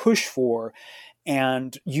would push for.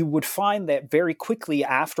 And you would find that very quickly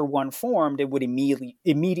after one formed, it would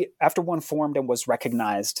after one formed and was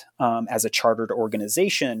recognized as a chartered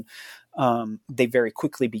organization, they very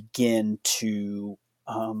quickly begin to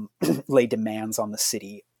lay demands on the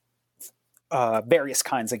city. Various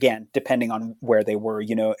kinds, again, depending on where they were.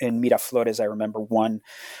 You know, in Miraflores, I remember one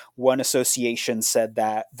association said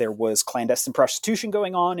that there was clandestine prostitution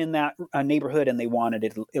going on in that neighborhood, and they wanted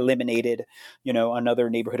it eliminated. You know, another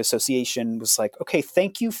neighborhood association was like, okay,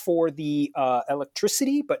 thank you for the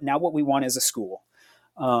electricity, but now what we want is a school.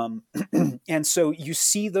 And so you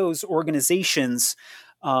see those organizations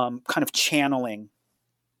kind of channeling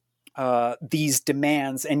these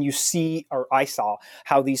demands, and you see, or I saw,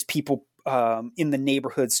 how these people in the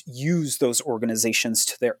neighborhoods use those organizations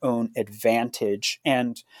to their own advantage,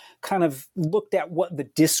 and kind of looked at what the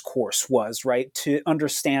discourse was, right, to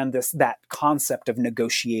understand that concept of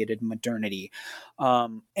negotiated modernity.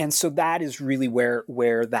 And so that is really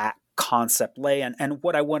where that concept lay, and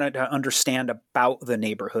what I wanted to understand about the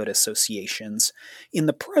neighborhood associations in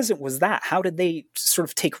the present was that, how did they sort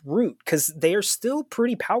of take root? Because they are still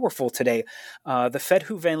pretty powerful today. The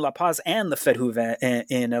Fedhuve in La Paz and the Fedhuve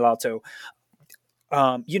in El Alto,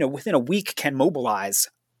 within a week can mobilize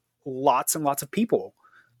lots and lots of people.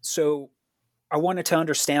 So I wanted to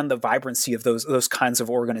understand the vibrancy of those kinds of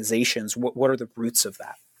organizations. What are the roots of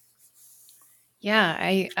that? Yeah,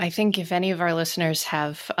 I think if any of our listeners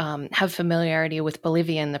have familiarity with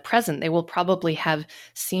Bolivia in the present, they will probably have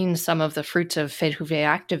seen some of the fruits of Fedhuve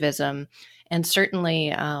activism. And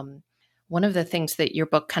certainly one of the things that your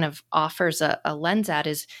book kind of offers a lens at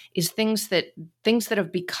is things that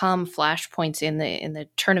have become flashpoints in the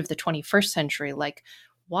turn of the 21st century, like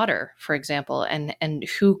water, for example, and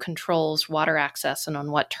who controls water access and on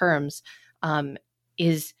what terms,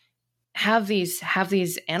 have these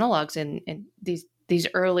analogs in these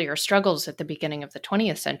earlier struggles at the beginning of the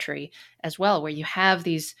 20th century as well, where you have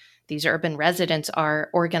these urban residents are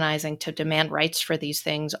organizing to demand rights for these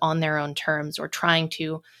things on their own terms, or trying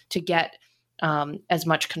to get as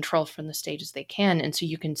much control from the state as they can. And so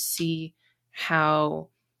you can see how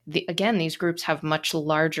these groups have much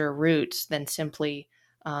larger roots than simply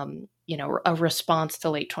a response to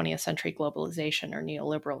late 20th century globalization or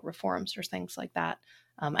neoliberal reforms or things like that.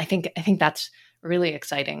 I think that's really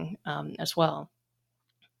exciting as well.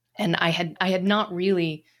 And I had not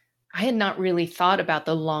really thought about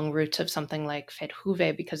the long roots of something like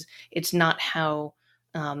Fedhuve, because it's not how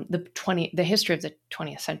the history of the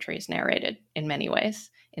 20th century is narrated in many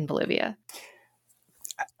ways in Bolivia.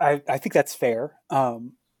 I think that's fair.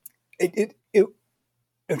 Latin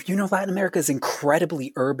America is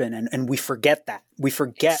incredibly urban, and we forget that. We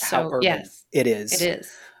forget how urban it is. It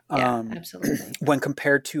is. Yeah, absolutely. When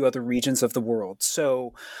compared to other regions of the world.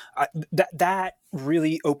 So that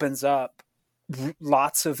really opens up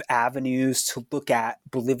lots of avenues to look at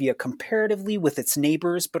Bolivia comparatively with its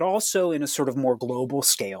neighbors, but also in a sort of more global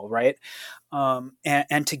scale, right?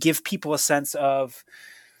 And to give people a sense of,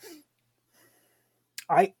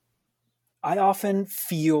 I often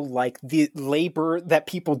feel like the labor that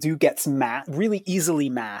people do gets really easily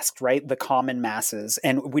masked, right? The common masses.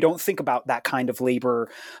 And we don't think about that kind of labor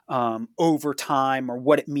over time, or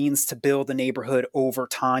what it means to build a neighborhood over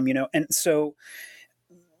time, And so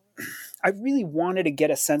I really wanted to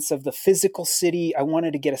get a sense of the physical city. I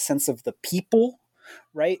wanted to get a sense of the people,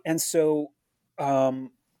 right? And so and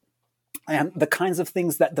the kinds of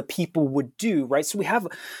things that the people would do, right? So we have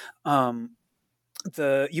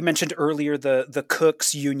you mentioned earlier the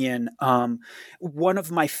Cooks Union. One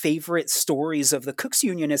of my favorite stories of the Cooks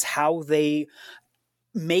Union is how they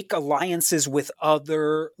make alliances with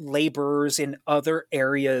other laborers in other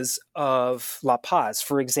areas of La Paz.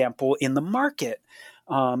 For example, in the market,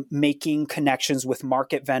 making connections with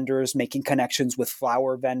market vendors, making connections with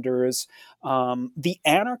flower vendors. The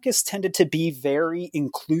anarchists tended to be very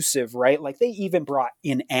inclusive, right? Like they even brought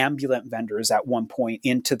in ambulant vendors at one point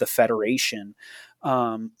into the Federation,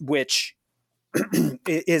 which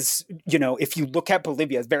is, if you look at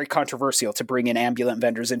Bolivia, it's very controversial to bring in ambulant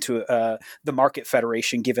vendors into the market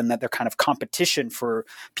federation, given that they're kind of competition for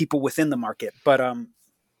people within the market.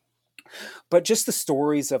 But just the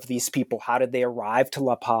stories of these people. How did they arrive to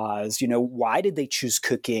La Paz? Why did they choose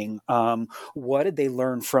cooking? What did they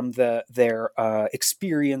learn from their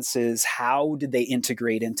experiences? How did they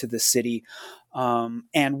integrate into the city?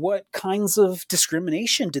 And what kinds of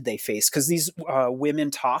discrimination did they face? Because these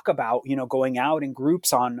women talk about, going out in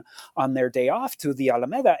groups on their day off to the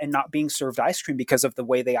Alameda and not being served ice cream because of the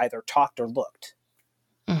way they either talked or looked.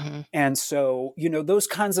 Mm-hmm. And so, those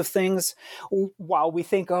kinds of things, while we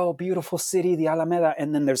think, oh, beautiful city, the Alameda,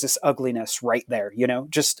 and then there's this ugliness right there,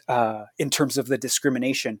 just in terms of the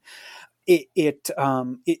discrimination. It's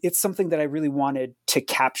something that I really wanted to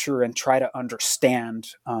capture and try to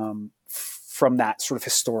understand from that sort of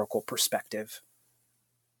historical perspective.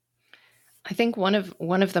 I think one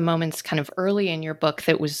of the moments kind of early in your book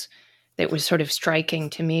that was sort of striking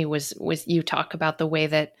to me was you talk about the way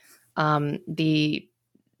that the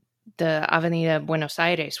Avenida Buenos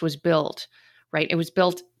Aires was built, right? It was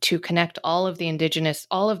built to connect all of the indigenous,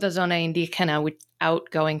 all of the zona indígena without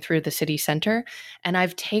going through the city center. And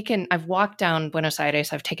I've walked down Buenos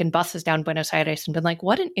Aires, I've taken buses down Buenos Aires and been like,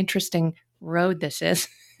 what an interesting road this is.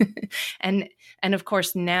 and of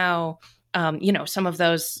course now, some of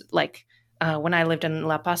those, like when I lived in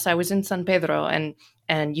La Paz, I was in San Pedro,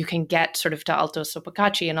 and you can get sort of to Alto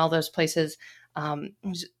Sopocachi and all those places.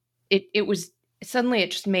 It was suddenly, it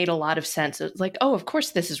just made a lot of sense. It was like, oh, of course,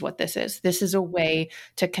 this is what this is. This is a way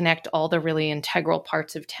to connect all the really integral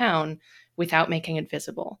parts of town without making it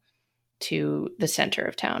visible to the center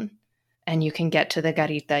of town. And you can get to the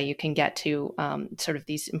Garita, you can get to sort of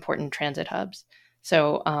these important transit hubs.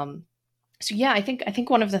 So yeah, I think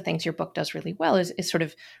one of the things your book does really well is sort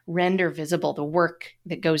of render visible the work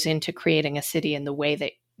that goes into creating a city and the way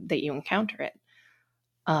that you encounter it.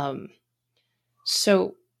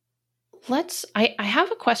 So I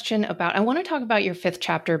have a question I want to talk about your fifth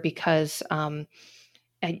chapter because,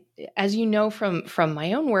 as you know from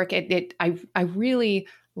my own work, I really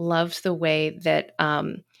loved the way that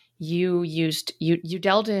you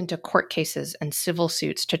delved into court cases and civil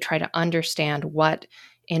suits to try to understand what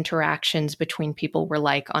interactions between people were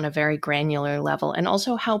like on a very granular level, and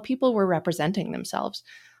also how people were representing themselves.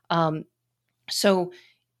 So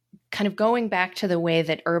kind of going back to the way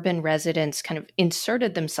that urban residents kind of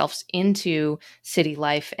inserted themselves into city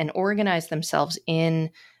life and organized themselves in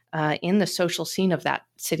the social scene of that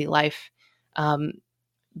city life.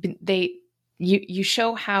 You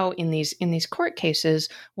show how in these court cases,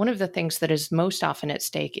 one of the things that is most often at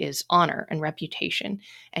stake is honor and reputation,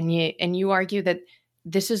 and you argue that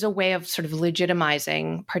this is a way of sort of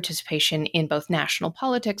legitimizing participation in both national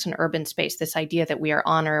politics and urban space. This idea that we are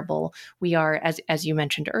honorable, we are, as you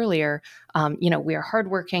mentioned earlier, we are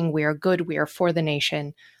hardworking, we are good, we are for the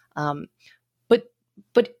nation. But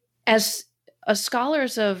as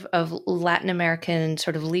scholars of Latin American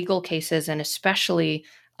sort of legal cases, and especially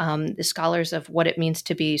the scholars of what it means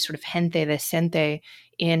to be sort of gente decente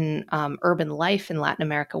in urban life in Latin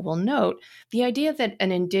America will note, the idea that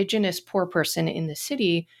an indigenous poor person in the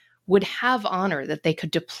city would have honor that they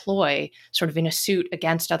could deploy sort of in a suit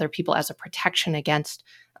against other people as a protection against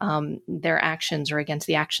their actions or against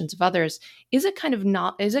the actions of others is a kind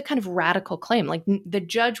of radical claim. Like the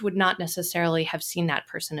judge would not necessarily have seen that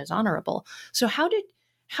person as honorable. So how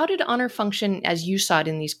did honor function as you saw it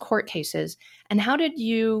in these court cases? And how did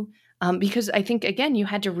you, because I think, again, you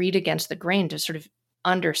had to read against the grain to sort of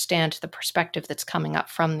understand the perspective that's coming up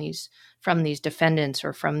from these defendants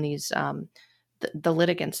or from these the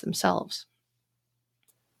litigants themselves.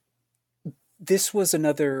 This was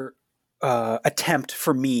another attempt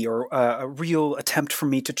for me, or a real attempt for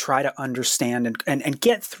me to try to understand and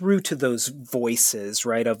get through to those voices,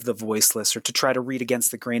 right, of the voiceless, or to try to read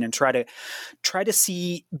against the grain and try to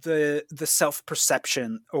see the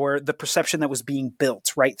self-perception, or the perception that was being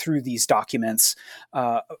built right through these documents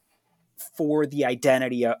for the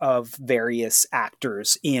identity of various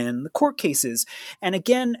actors in the court cases. And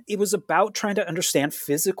again, it was about trying to understand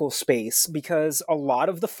physical space, because a lot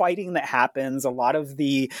of the fighting that happens, a lot of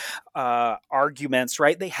the arguments,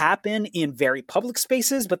 right, they happen in very public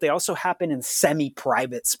spaces, but they also happen in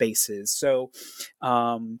semi-private spaces. So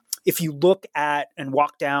if you look at and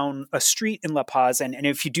walk down a street in La Paz, and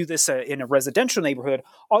if you do this in a residential neighborhood,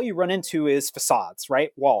 all you run into is facades,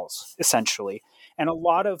 right? Walls, essentially. And a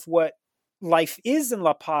lot of what life is in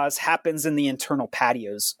La Paz happens in the internal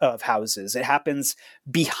patios of houses. It happens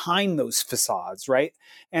behind those facades, right?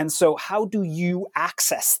 And so how do you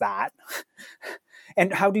access that?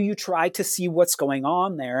 And how do you try to see what's going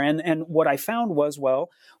on there? And what I found was, well,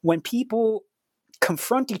 when people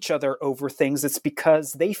confront each other over things, it's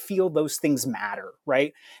because they feel those things matter,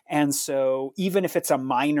 right? And so even if it's a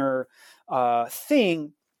minor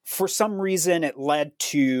thing, for some reason it led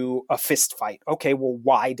to a fist fight. Okay, well,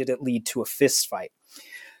 why did it lead to a fist fight?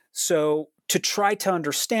 So to try to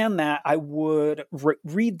understand that, I would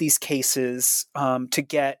read these cases to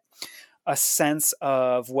get a sense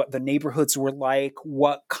of what the neighborhoods were like,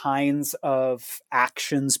 what kinds of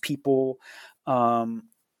actions people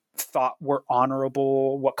thought were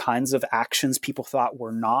honorable, what kinds of actions people thought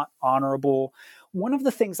were not honorable. One of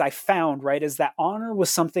the things I found, right, is that honor was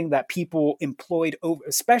something that people employed over,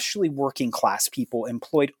 especially working class people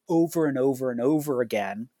employed over and over and over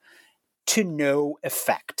again, to no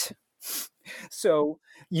effect. So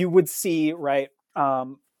you would see, right,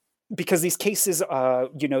 because these cases,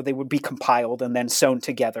 they would be compiled and then sewn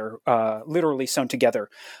together, literally sewn together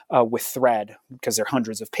with thread, because they're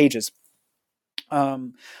hundreds of pages.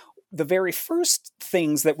 The very first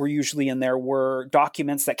things that were usually in there were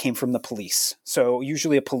documents that came from the police. So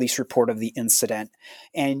usually a police report of the incident.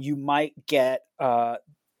 And you might get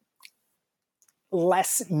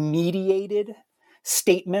less mediated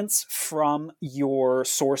statements from your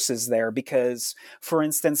sources there, because, for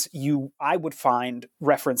instance, I would find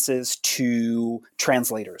references to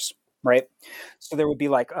translators, right? So there would be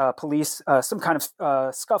like police, some kind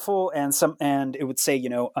of scuffle, and it would say,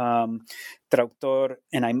 traductor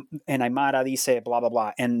en Aymara dice blah blah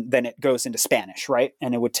blah, and then it goes into Spanish, right?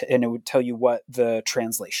 And it would tell you what the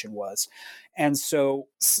translation was. And so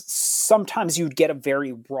sometimes you'd get a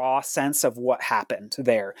very raw sense of what happened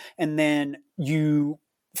there, and then you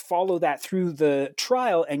follow that through the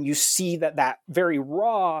trial, and you see that very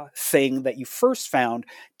raw thing that you first found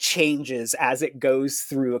changes as it goes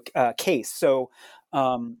through a case. So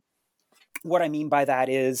what I mean by that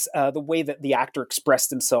is the way that the actor expressed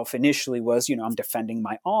himself initially was, I'm defending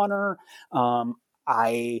my honor.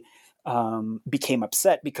 I became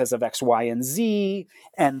upset because of X, Y, and Z.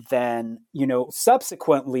 And then,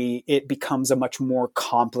 subsequently, it becomes a much more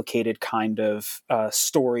complicated kind of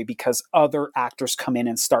story, because other actors come in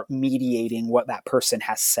and start mediating what that person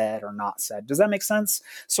has said or not said. Does that make sense?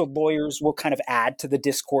 So lawyers will kind of add to the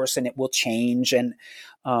discourse, and it will change and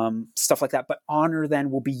stuff like that. But honor then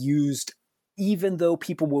will be used. Even though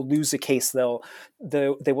people will lose a case, they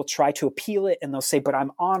will try to appeal it, and they'll say, but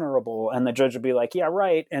I'm honorable. And the judge will be like, yeah,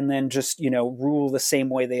 right. And then just, rule the same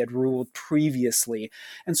way they had ruled previously.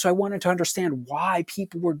 And so I wanted to understand why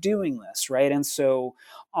people were doing this, right? And so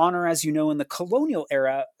honor, as you know, in the colonial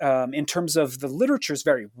era, in terms of the literature, is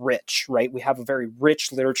very rich, right? We have a very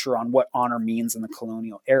rich literature on what honor means in the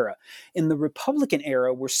colonial era. In the Republican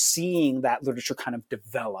era, we're seeing that literature kind of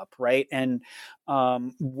develop, right? And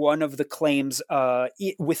one of the claims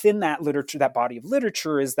within that literature, that body of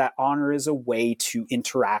literature, is that honor is a way to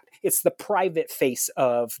interact. It's the private face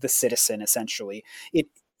of the citizen, essentially. The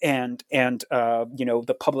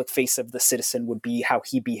public face of the citizen would be how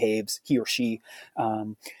he behaves, he or she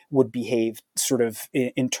would behave sort of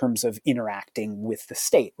in terms of interacting with the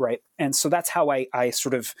state, right? And so that's how I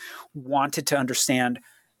sort of wanted to understand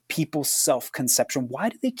people's self-conception. Why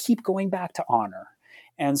do they keep going back to honor?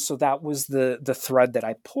 And so that was the thread that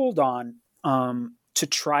I pulled on to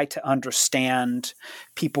try to understand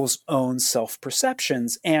people's own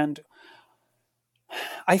self-perceptions. And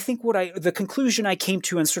I think the conclusion I came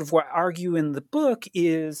to, and sort of what I argue in the book,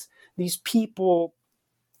 is these people,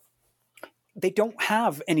 they don't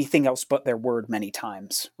have anything else but their word many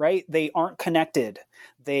times, right? They aren't connected.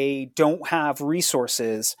 They don't have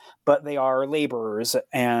resources, but they are laborers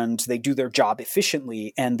and they do their job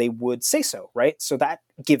efficiently, and they would say so, right? So that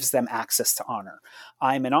gives them access to honor.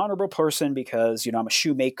 I'm an honorable person because, I'm a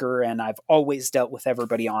shoemaker and I've always dealt with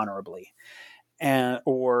everybody honorably.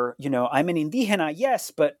 Or, I'm an indígena,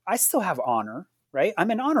 yes, but I still have honor, right?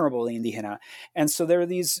 I'm an honorable indígena. And so there are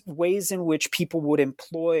these ways in which people would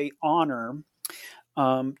employ honor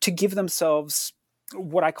to give themselves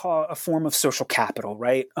what I call a form of social capital,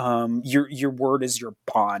 right? Your word is your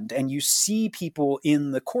bond. And you see people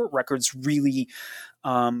in the court records really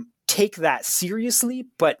take that seriously,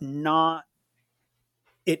 but not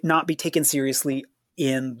be taken seriously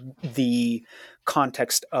in the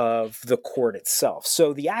context of the court itself.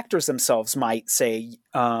 So the actors themselves might say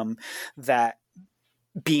that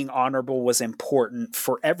being honorable was important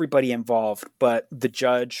for everybody involved, but the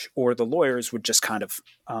judge or the lawyers would just kind of,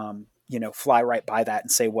 fly right by that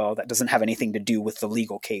and say, well, that doesn't have anything to do with the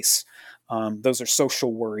legal case. Those are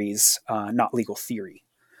social worries, not legal theory.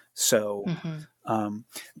 So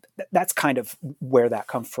that's kind of where that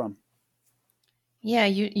comes from. Yeah,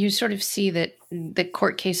 you sort of see that the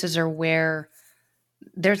court cases are where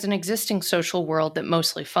there's an existing social world that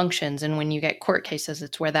mostly functions, and when you get court cases,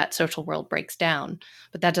 it's where that social world breaks down.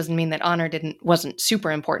 But that doesn't mean that honor wasn't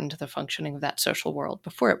super important to the functioning of that social world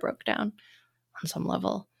before it broke down on some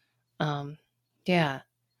level. Yeah.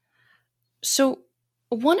 So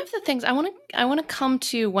one of the things I want to come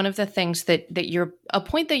to, one of the things that a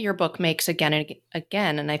point that your book makes again and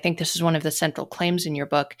again, and I think this is one of the central claims in your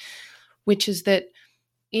book, which is that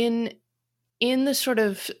in the sort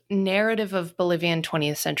of narrative of Bolivian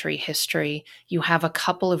 20th century history, you have a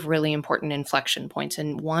couple of really important inflection points.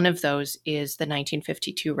 And one of those is the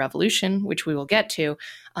 1952 revolution, which we will get to.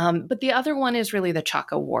 But the other one is really the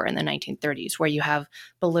Chaco War in the 1930s, where you have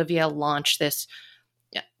Bolivia launch this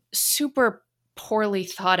super poorly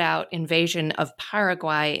thought out invasion of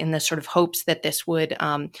Paraguay in the sort of hopes that this would,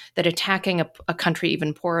 that attacking a country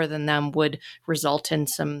even poorer than them would result in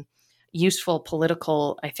some useful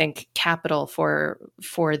political, I think, capital for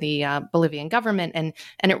the Bolivian government,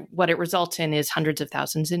 and what it results in is hundreds of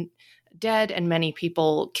thousands in dead and many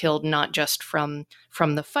people killed, not just from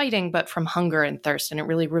the fighting, but from hunger and thirst. And it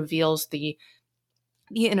really reveals the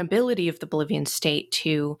inability of the Bolivian state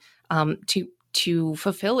to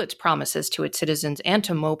fulfill its promises to its citizens and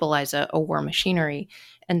to mobilize a war machinery.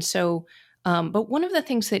 And so, but one of the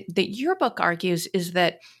things that your book argues is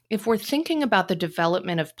that if we're thinking about the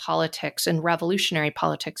development of politics and revolutionary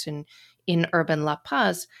politics in urban La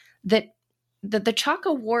Paz, that the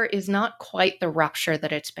Chaco War is not quite the rupture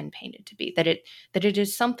that it's been painted to be. That it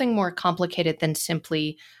is something more complicated than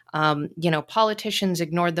simply, politicians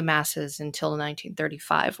ignored the masses until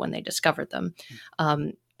 1935 when they discovered them.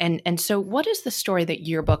 And so, what is the story that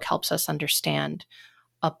your book helps us understand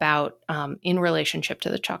about in relationship to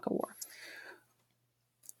the Chaco War?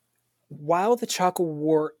 While the Chaco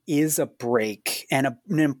War is a break, and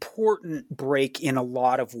an important break in a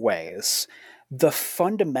lot of ways, the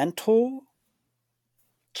fundamental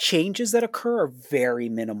changes that occur are very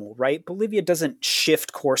minimal, right? Bolivia doesn't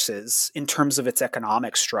shift courses in terms of its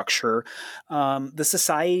economic structure. The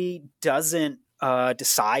society doesn't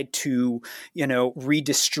decide to,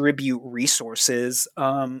 redistribute resources.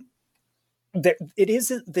 It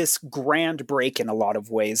isn't this grand break in a lot of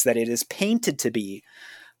ways that it is painted to be.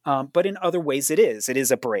 But in other ways, it is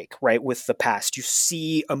a break, right? With the past, you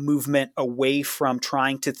see a movement away from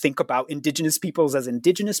trying to think about indigenous peoples as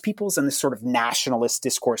indigenous peoples, and this sort of nationalist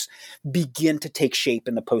discourse begin to take shape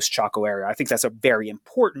in the post-Chaco era. I think that's a very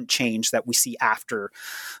important change that we see after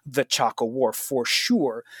the Chaco War, for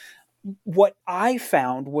sure. What I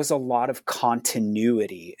found was a lot of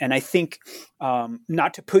continuity. And I think,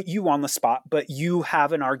 not to put you on the spot, but you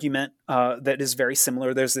have an argument that is very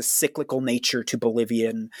similar. There's this cyclical nature to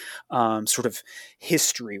Bolivian sort of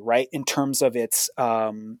history, right? In terms of its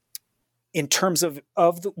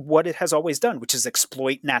what it has always done, which is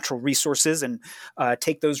exploit natural resources and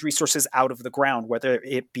take those resources out of the ground, whether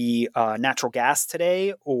it be natural gas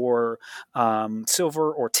today or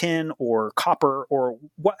silver or tin or copper or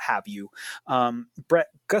what have you. Brett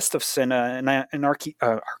Gustafson, an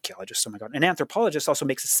archaeologist, an anthropologist, also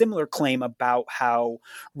makes a similar claim about how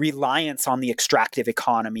reliance on the extractive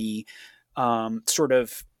economy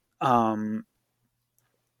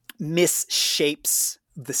misshapes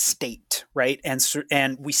the state, right?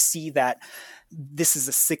 And we see that this is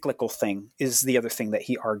a cyclical thing is the other thing that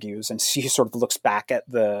he argues. And he sort of looks back at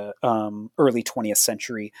the early 20th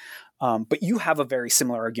century. But you have a very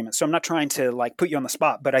similar argument. So I'm not trying to like put you on the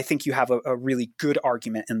spot, but I think you have a really good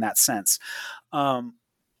argument in that sense.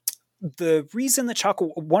 The reason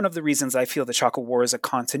one of the reasons I feel the Chaco War is a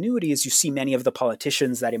continuity is you see many of the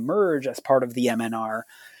politicians that emerge as part of the MNR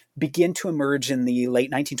begin to emerge in the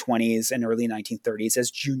late 1920s and early 1930s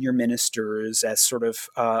as junior ministers, as sort of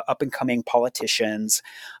up-and-coming politicians.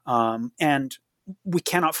 And we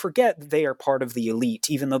cannot forget that they are part of the elite,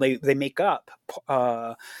 even though they make up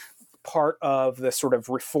part of the sort of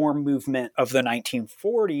reform movement of the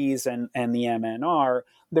 1940s and the MNR.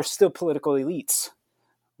 They're still political elites,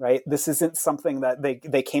 right? This isn't something that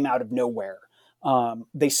they came out of nowhere.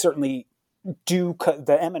 They certainly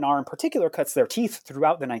the MNR in particular cuts their teeth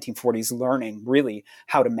throughout the 1940s, learning really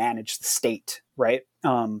how to manage the state, right?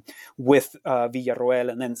 With Villarroel,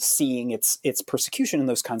 and then seeing its persecution and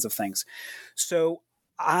those kinds of things. So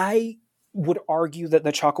I would argue that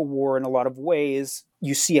the Chaco War, in a lot of ways,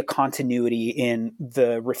 you see a continuity in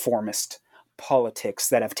the reformist politics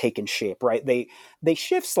that have taken shape, right? They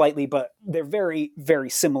shift slightly, but they're very, very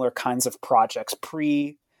similar kinds of projects,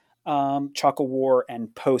 Chaco War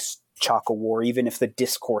and post Chaco War, even if the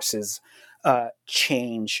discourses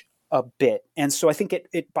change a bit. And so I think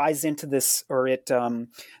it buys into this, or it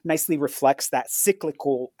nicely reflects that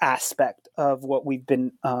cyclical aspect of what we've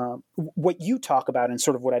been, what you talk about, and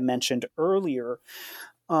sort of what I mentioned earlier.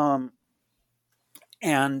 And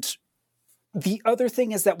the other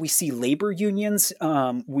thing is that we see labor unions,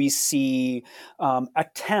 we see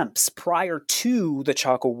attempts prior to the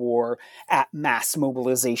Chaco War at mass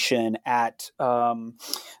mobilization, at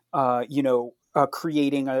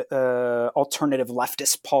creating a alternative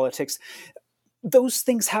leftist politics. Those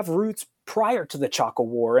things have roots prior to the Chaco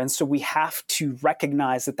War, and so we have to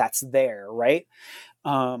recognize that that's there, right?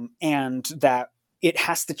 And that it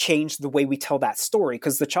has to change the way we tell that story,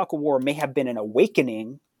 because the Chaco War may have been an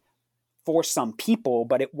awakening for some people,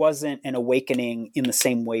 but it wasn't an awakening in the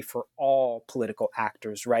same way for all political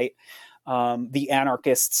actors, right? The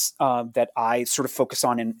anarchists that I sort of focus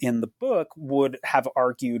on in the book would have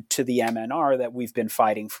argued to the MNR that we've been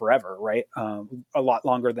fighting forever, right? A lot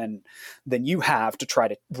longer than you have to try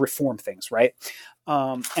to reform things, right?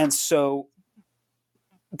 And so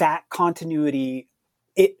that continuity,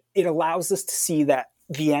 it allows us to see that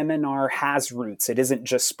the MNR has roots. It isn't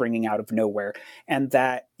just springing out of nowhere, and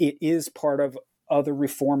that it is part of other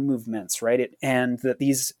reform movements, right? And that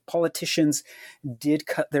these politicians did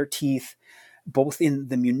cut their teeth both in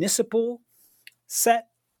the municipal set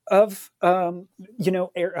of,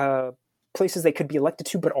 places they could be elected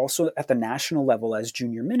to, but also at the national level as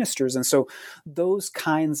junior ministers. And so those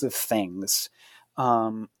kinds of things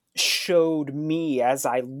showed me, as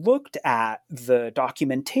I looked at the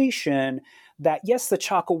documentation, that yes, the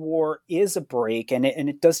Chaco War is a break, and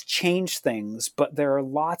it does change things, but there are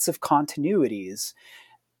lots of continuities.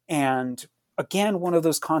 And again, one of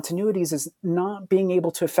those continuities is not being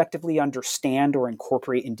able to effectively understand or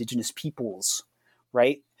incorporate Indigenous peoples,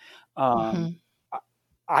 right?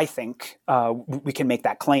 I think we can make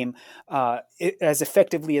that claim as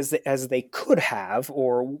effectively as they could have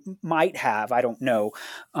or might have. I don't know.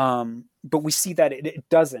 But we see that it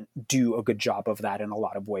doesn't do a good job of that in a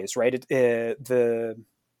lot of ways, right? It's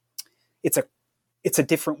a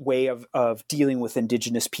different way of dealing with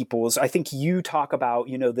Indigenous peoples. I think you talk about,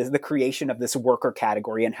 the creation of this worker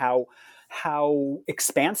category and how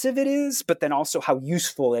expansive it is, but then also how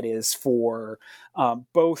useful it is for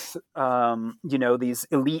both, these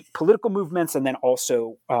elite political movements, and then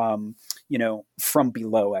also, from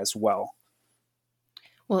below as well.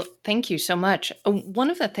 Well, thank you so much. One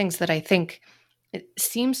of the things that I think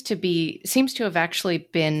seems to have actually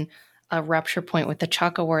been a rupture point with the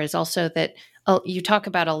Chaco War is also that you talk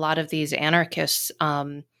about a lot of these anarchists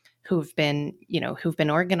who've been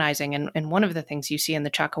organizing, and one of the things you see in the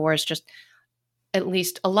Chaco War is just at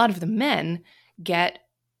least a lot of the men get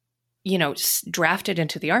drafted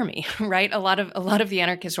into the army, right? A lot of the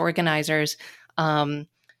anarchist organizers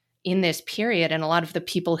in this period, and a lot of the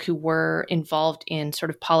people who were involved in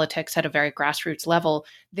sort of politics at a very grassroots level,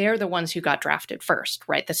 they're the ones who got drafted first,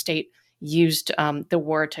 right? The state used the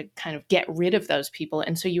war to kind of get rid of those people.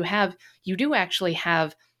 And so you do actually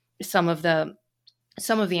have some of the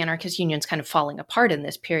anarchist unions kind of falling apart in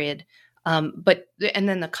this period. And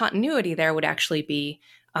then the continuity there would actually be,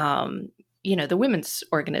 the women's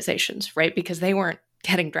organizations, right? Because they weren't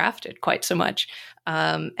getting drafted quite so much.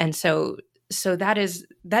 And so that is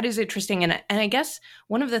interesting. And I guess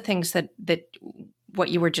one of the things that what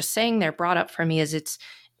you were just saying there brought up for me is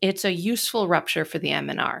it's a useful rupture for the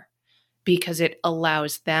MNR. because it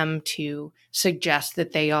allows them to suggest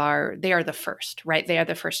that they are the first, right? They are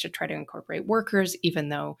the first to try to incorporate workers, even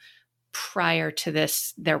though prior to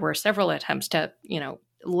this, there were several attempts to,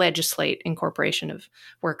 legislate incorporation of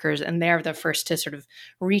workers. And they're the first to sort of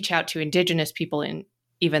reach out to indigenous people,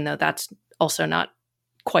 even though that's also not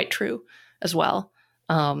quite true as well.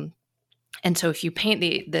 And so if you paint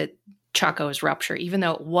the Chaco's rupture, even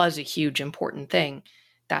though it was a huge, important thing,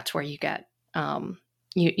 that's where you get,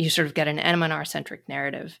 you sort of get an MNR-centric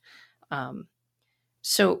narrative.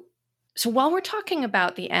 So while we're talking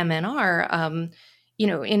about the MNR,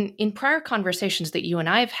 in prior conversations that you and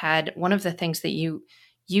I have had, one of the things that you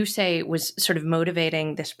say was sort of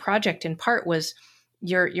motivating this project in part was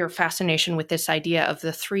your fascination with this idea of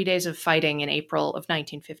the 3 days of fighting in April of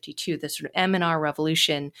 1952, this sort of MNR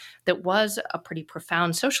revolution that was a pretty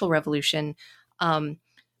profound social revolution,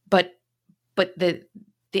 but the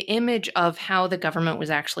image of how the government was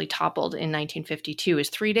actually toppled in 1952 is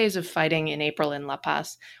 3 days of fighting in April in La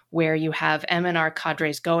Paz, where you have MNR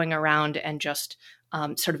cadres going around and just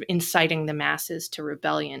sort of inciting the masses to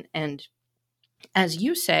rebellion. And as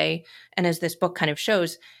you say, and as this book kind of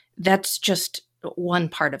shows, that's just one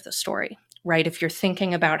part of the story, right? If you're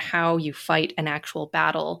thinking about how you fight an actual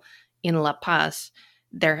battle in La Paz,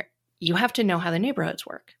 you have to know how the neighborhoods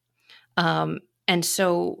work. And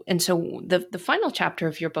so the final chapter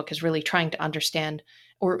of your book is really trying to understand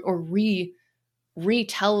or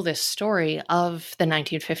retell this story of the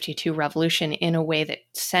 1952 revolution in a way that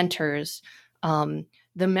centers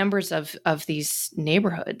the members of these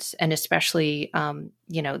neighborhoods, and especially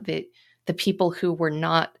the people who were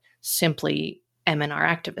not simply MNR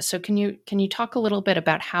activists. So can you talk a little bit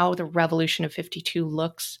about how the Revolution of 52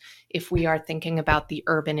 looks if we are thinking about the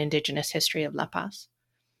urban indigenous history of La Paz?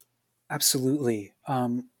 Absolutely.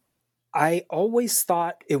 I always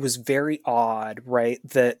thought it was very odd, right,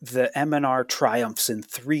 that the MNR triumphs in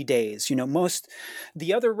 3 days. Most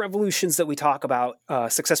the other revolutions that we talk about,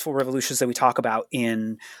 successful revolutions that we talk about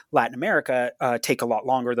in Latin America, take a lot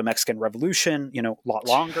longer. The Mexican Revolution, a lot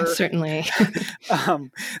longer. Certainly.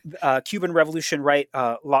 Cuban Revolution, right,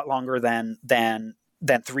 a lot longer than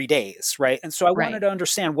 3 days, right? And so I wanted to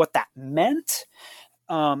understand what that meant,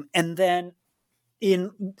 and then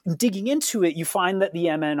in digging into it, you find that the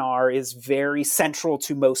MNR is very central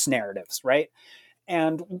to most narratives, right?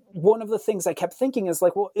 And one of the things I kept thinking is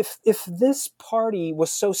like, well, if this party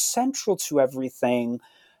was so central to everything,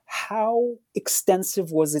 how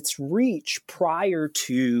extensive was its reach prior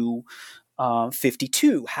to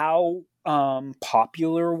 52? How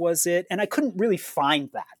popular was it? And I couldn't really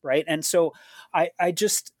find that, right? And so I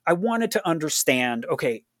wanted to understand,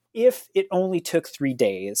 okay, if it only took 3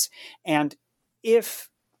 days, and if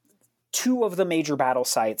two of the major battle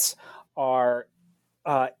sites are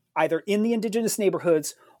either in the indigenous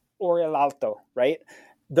neighborhoods or El Alto, right?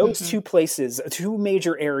 Those two places, two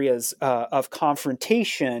major areas of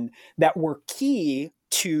confrontation that were key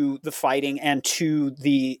to the fighting and to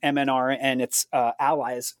the MNR and its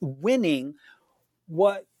allies winning,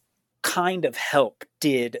 what kind of help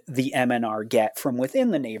did the MNR get from within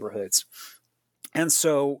the neighborhoods? And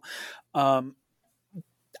so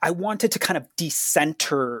I wanted to kind of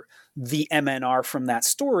decenter the MNR from that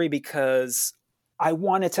story because I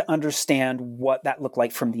wanted to understand what that looked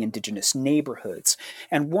like from the indigenous neighborhoods.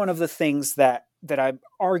 And one of the things that I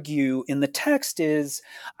argue in the text is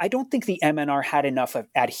I don't think the MNR had enough of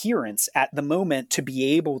adherents at that moment to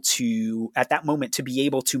be able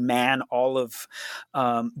to man all of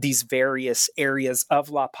these various areas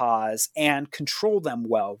of La Paz and control them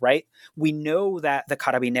well, right? We know that the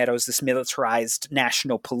Carabineros, this militarized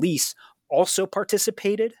national police, also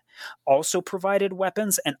participated, also provided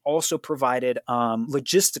weapons, and also provided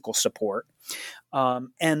logistical support.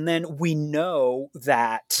 And then we know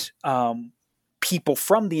that people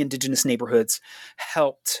from the indigenous neighborhoods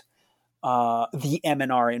helped the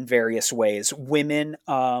MNR in various ways. Women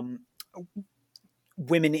in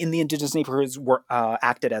the indigenous neighborhoods were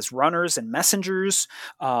acted as runners and messengers.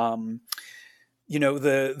 The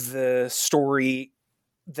story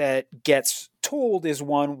that gets told is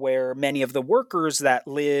one where many of the workers that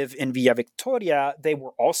live in Villa Victoria, they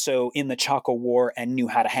were also in the Chaco War and knew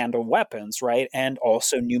how to handle weapons, right? And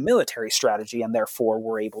also knew military strategy, and therefore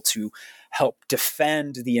were able to help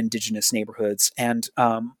defend the indigenous neighborhoods. And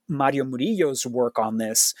Mario Murillo's work on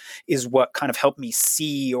this is what kind of helped me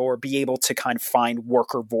see or be able to kind of find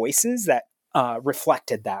worker voices that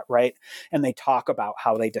reflected that, right? And they talk about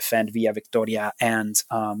how they defend Villa Victoria and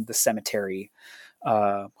the cemetery.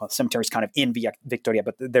 The cemetery is kind of in Villa Victoria,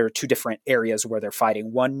 but there are two different areas where they're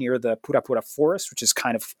fighting. One near the Pura Pura forest, which is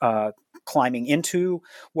kind of climbing into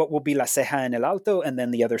what will be La Ceja en el Alto, and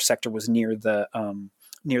then the other sector was near the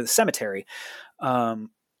cemetery.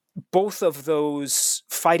 Both of those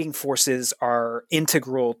fighting forces are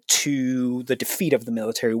integral to the defeat of the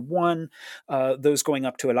military. One, those going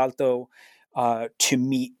up to El Alto to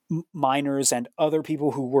meet miners and other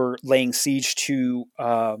people who were laying siege to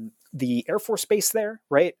the Air Force base there,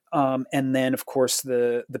 right? And then, of course,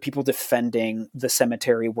 the people defending the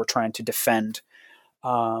cemetery were trying to defend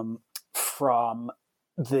from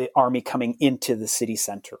the army coming into the city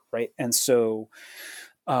center, right? And so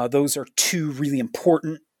those are two really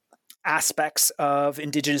important aspects of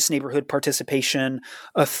Indigenous neighborhood participation.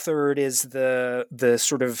 A third is the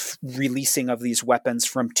sort of releasing of these weapons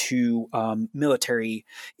from two military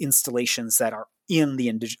installations that are in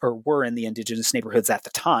the were in the Indigenous neighborhoods at the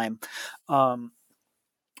time. One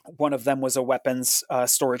of them was a weapons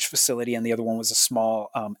storage facility, and the other one was a small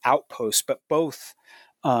outpost. But both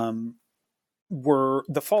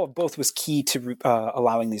the fall of both was key to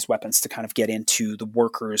allowing these weapons to kind of get into the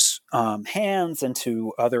workers' hands and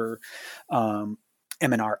to other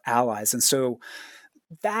MNR allies. And so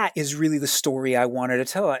that is really the story I wanted to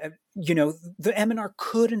tell. The MNR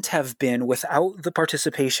couldn't have been, without the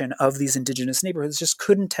participation of these Indigenous neighborhoods, just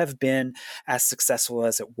couldn't have been as successful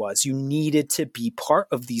as it was. You needed to be part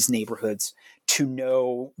of these neighborhoods to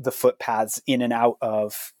know the footpaths in and out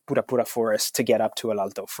of Pura Pura Forest to get up to El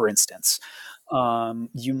Alto, for instance.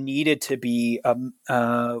 You needed to be a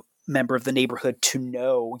member of the neighborhood to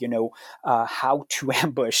know, how to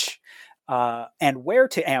ambush and where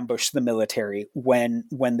to ambush the military when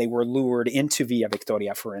they were lured into Villa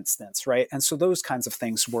Victoria, for instance, right? And so those kinds of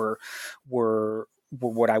things were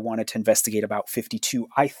what I wanted to investigate about 52.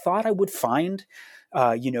 I thought I would find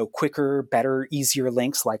quicker, better, easier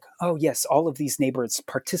links like, oh yes, all of these neighborhoods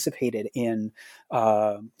participated in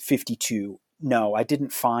 52. No, I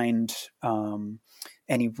didn't find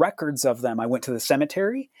any records of them. I went to the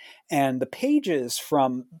cemetery, and the pages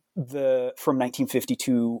from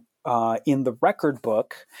 1952 in the record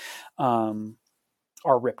book are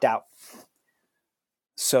ripped out.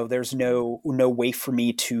 So there's no way for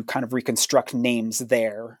me to kind of reconstruct names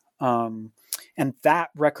there. And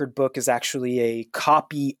that record book is actually a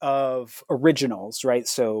copy of originals, right?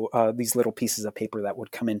 So these little pieces of paper that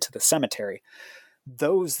would come into the cemetery.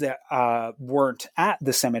 Those that weren't at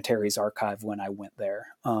the cemetery's archive when I went there,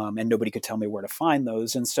 and nobody could tell me where to find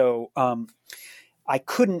those. And so I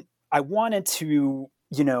wanted to,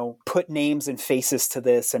 put names and faces to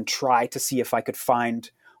this and try to see if I could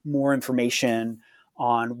find more information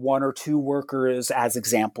on one or two workers as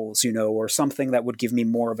examples, or something that would give me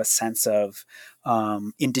more of a sense of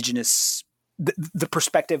Indigenous, the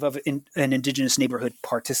perspective of an Indigenous neighborhood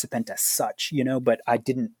participant as such, but I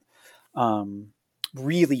didn't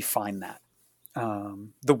really find that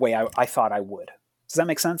the way I thought I would. Does that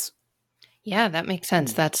make sense? Yeah, that makes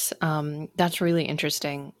sense. That's really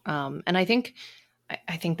interesting. And I think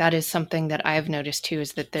that is something that I've noticed too,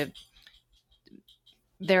 is that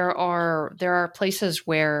there are places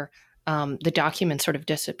where the documents sort of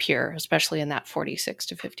disappear, especially in that 46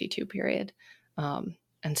 to 52 period. And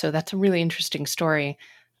so that's a really interesting story.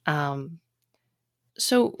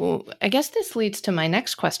 So I guess this leads to my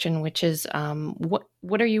next question, which is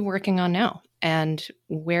what are you working on now, and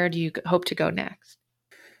where do you hope to go next?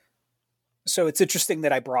 So it's interesting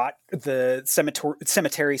that I brought the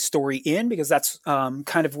cemetery story in, because that's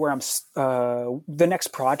kind of where the next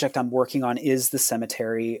project I'm working on is the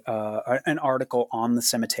cemetery, an article on the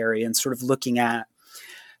cemetery, and sort of looking at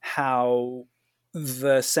how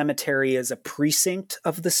the cemetery is a precinct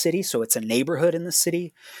of the city. So it's a neighborhood in the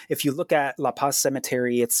city. If you look at La Paz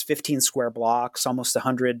Cemetery, it's 15 square blocks, almost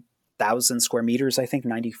 100,000 square meters, I think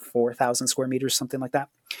 94,000 square meters, something like that.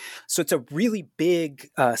 So it's a really big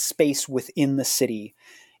space within the city.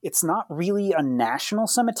 It's not really a national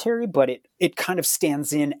cemetery, but it kind of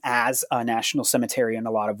stands in as a national cemetery in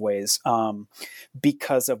a lot of ways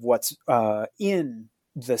because of what's in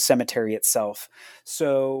the cemetery itself.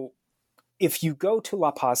 So if you go to La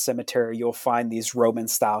Paz Cemetery, you'll find these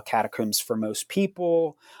Roman-style catacombs for most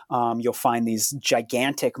people. You'll find these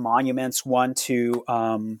gigantic monuments, one to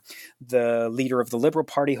the leader of the Liberal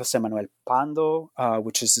Party, José Manuel Pando,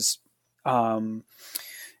 which is this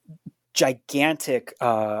gigantic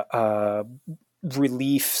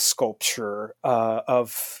relief sculpture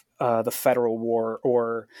of the Federal War,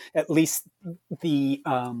 or at least the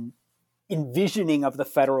envisioning of the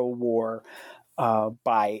Federal War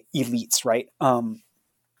by elites, right? In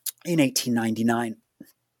 1899.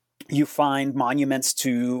 You find monuments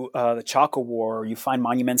to the Chaco War. You find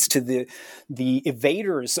monuments to the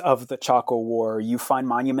evaders of the Chaco War. You find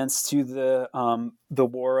monuments to the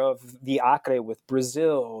War of the Acre with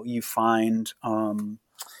Brazil. You find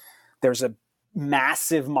there's a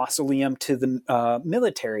massive mausoleum to the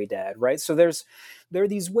military dead, right? So there are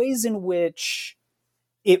these ways in which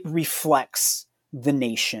it reflects the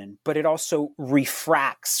nation, but it also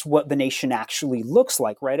refracts what the nation actually looks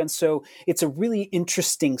like, right? And so it's a really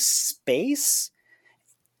interesting space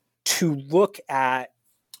to look at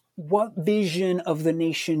what vision of the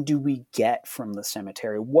nation do we get from the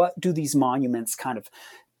cemetery? What do these monuments kind of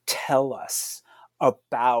tell us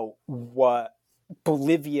about what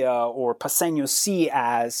Bolivia or Paseños see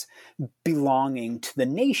as belonging to the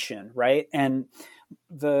nation, right? And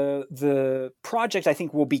the project, I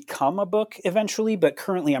think, will become a book eventually, but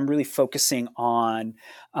currently I'm really focusing on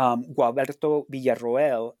Gualberto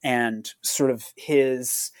Villarroel and sort of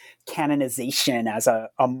his canonization as a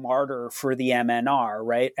martyr for the MNR,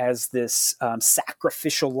 right? As this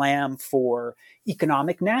sacrificial lamb for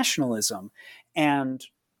economic nationalism. And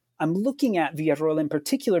I'm looking at Villarroel in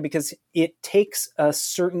particular because it takes a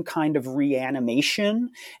certain kind of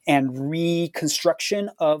reanimation and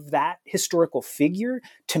reconstruction of that historical figure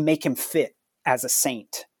to make him fit as a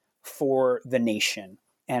saint for the nation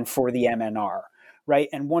and for the MNR, right?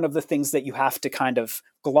 And one of the things that you have to kind of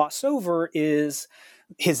gloss over is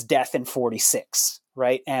his death in 1946,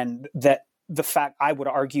 right? And that I would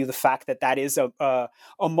argue the fact that is a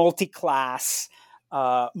multi-class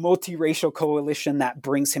multiracial coalition that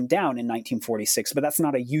brings him down in 1946, but that's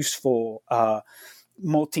not a useful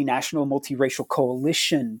multinational, multiracial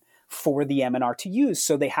coalition for the MNR to use.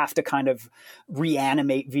 So they have to kind of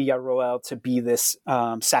reanimate Villarroel to be this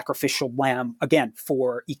sacrificial lamb, again,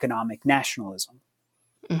 for economic nationalism.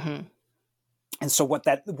 Mm-hmm. And so what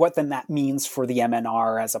then that means for the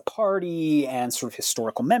MNR as a party and sort of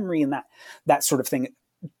historical memory and that sort of thing.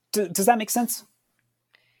 Does that make sense?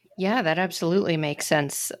 Yeah, that absolutely makes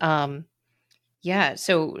sense. Yeah,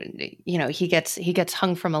 so he gets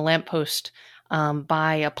hung from a lamppost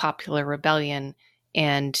by a popular rebellion,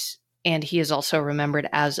 and he is also remembered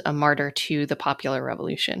as a martyr to the popular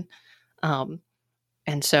revolution.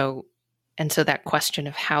 And so that question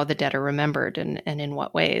of how the dead are remembered and in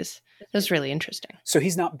what ways is really interesting. So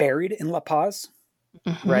he's not buried in La Paz,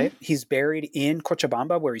 mm-hmm. right? He's buried in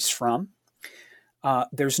Cochabamba, where he's from.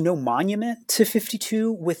 There's no monument to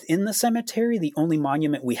 52 within the cemetery. The only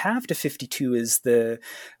monument we have to 52 is the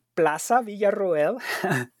Plaza Villarroel,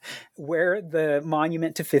 where the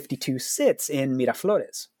monument to 52 sits in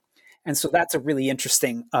Miraflores. And so that's a really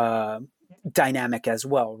interesting dynamic as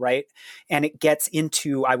well, right? And it gets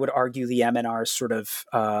into, I would argue, the MNR's sort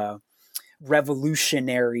of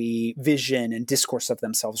revolutionary vision and discourse of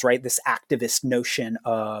themselves, right? This activist notion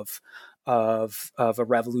of a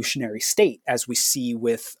revolutionary state, as we see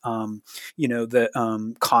with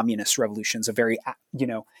the communist revolutions, a very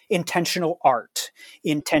intentional art,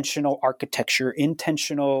 intentional architecture,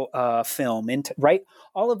 intentional film, right?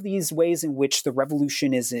 All of these ways in which the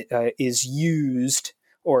revolution is used,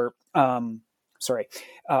 or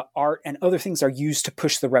art and other things are used to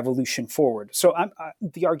push the revolution forward. So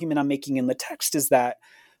the argument I'm making in the text is that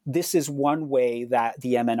this is one way that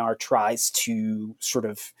the MNR tries to sort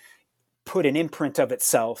of put an imprint of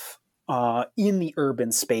itself in the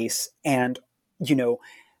urban space. And,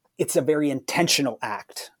 it's a very intentional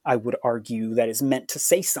act, I would argue, that is meant to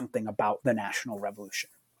say something about the national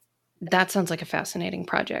revolution. That sounds like a fascinating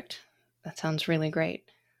project. That sounds really great.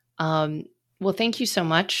 Well, thank you so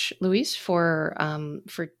much, Luis, for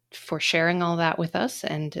sharing all that with us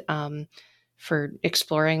and for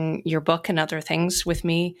exploring your book and other things with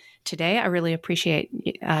me today. I really appreciate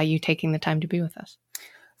you taking the time to be with us.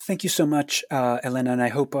 Thank you so much, Elena, and I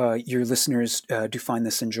hope your listeners do find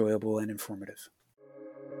this enjoyable and informative.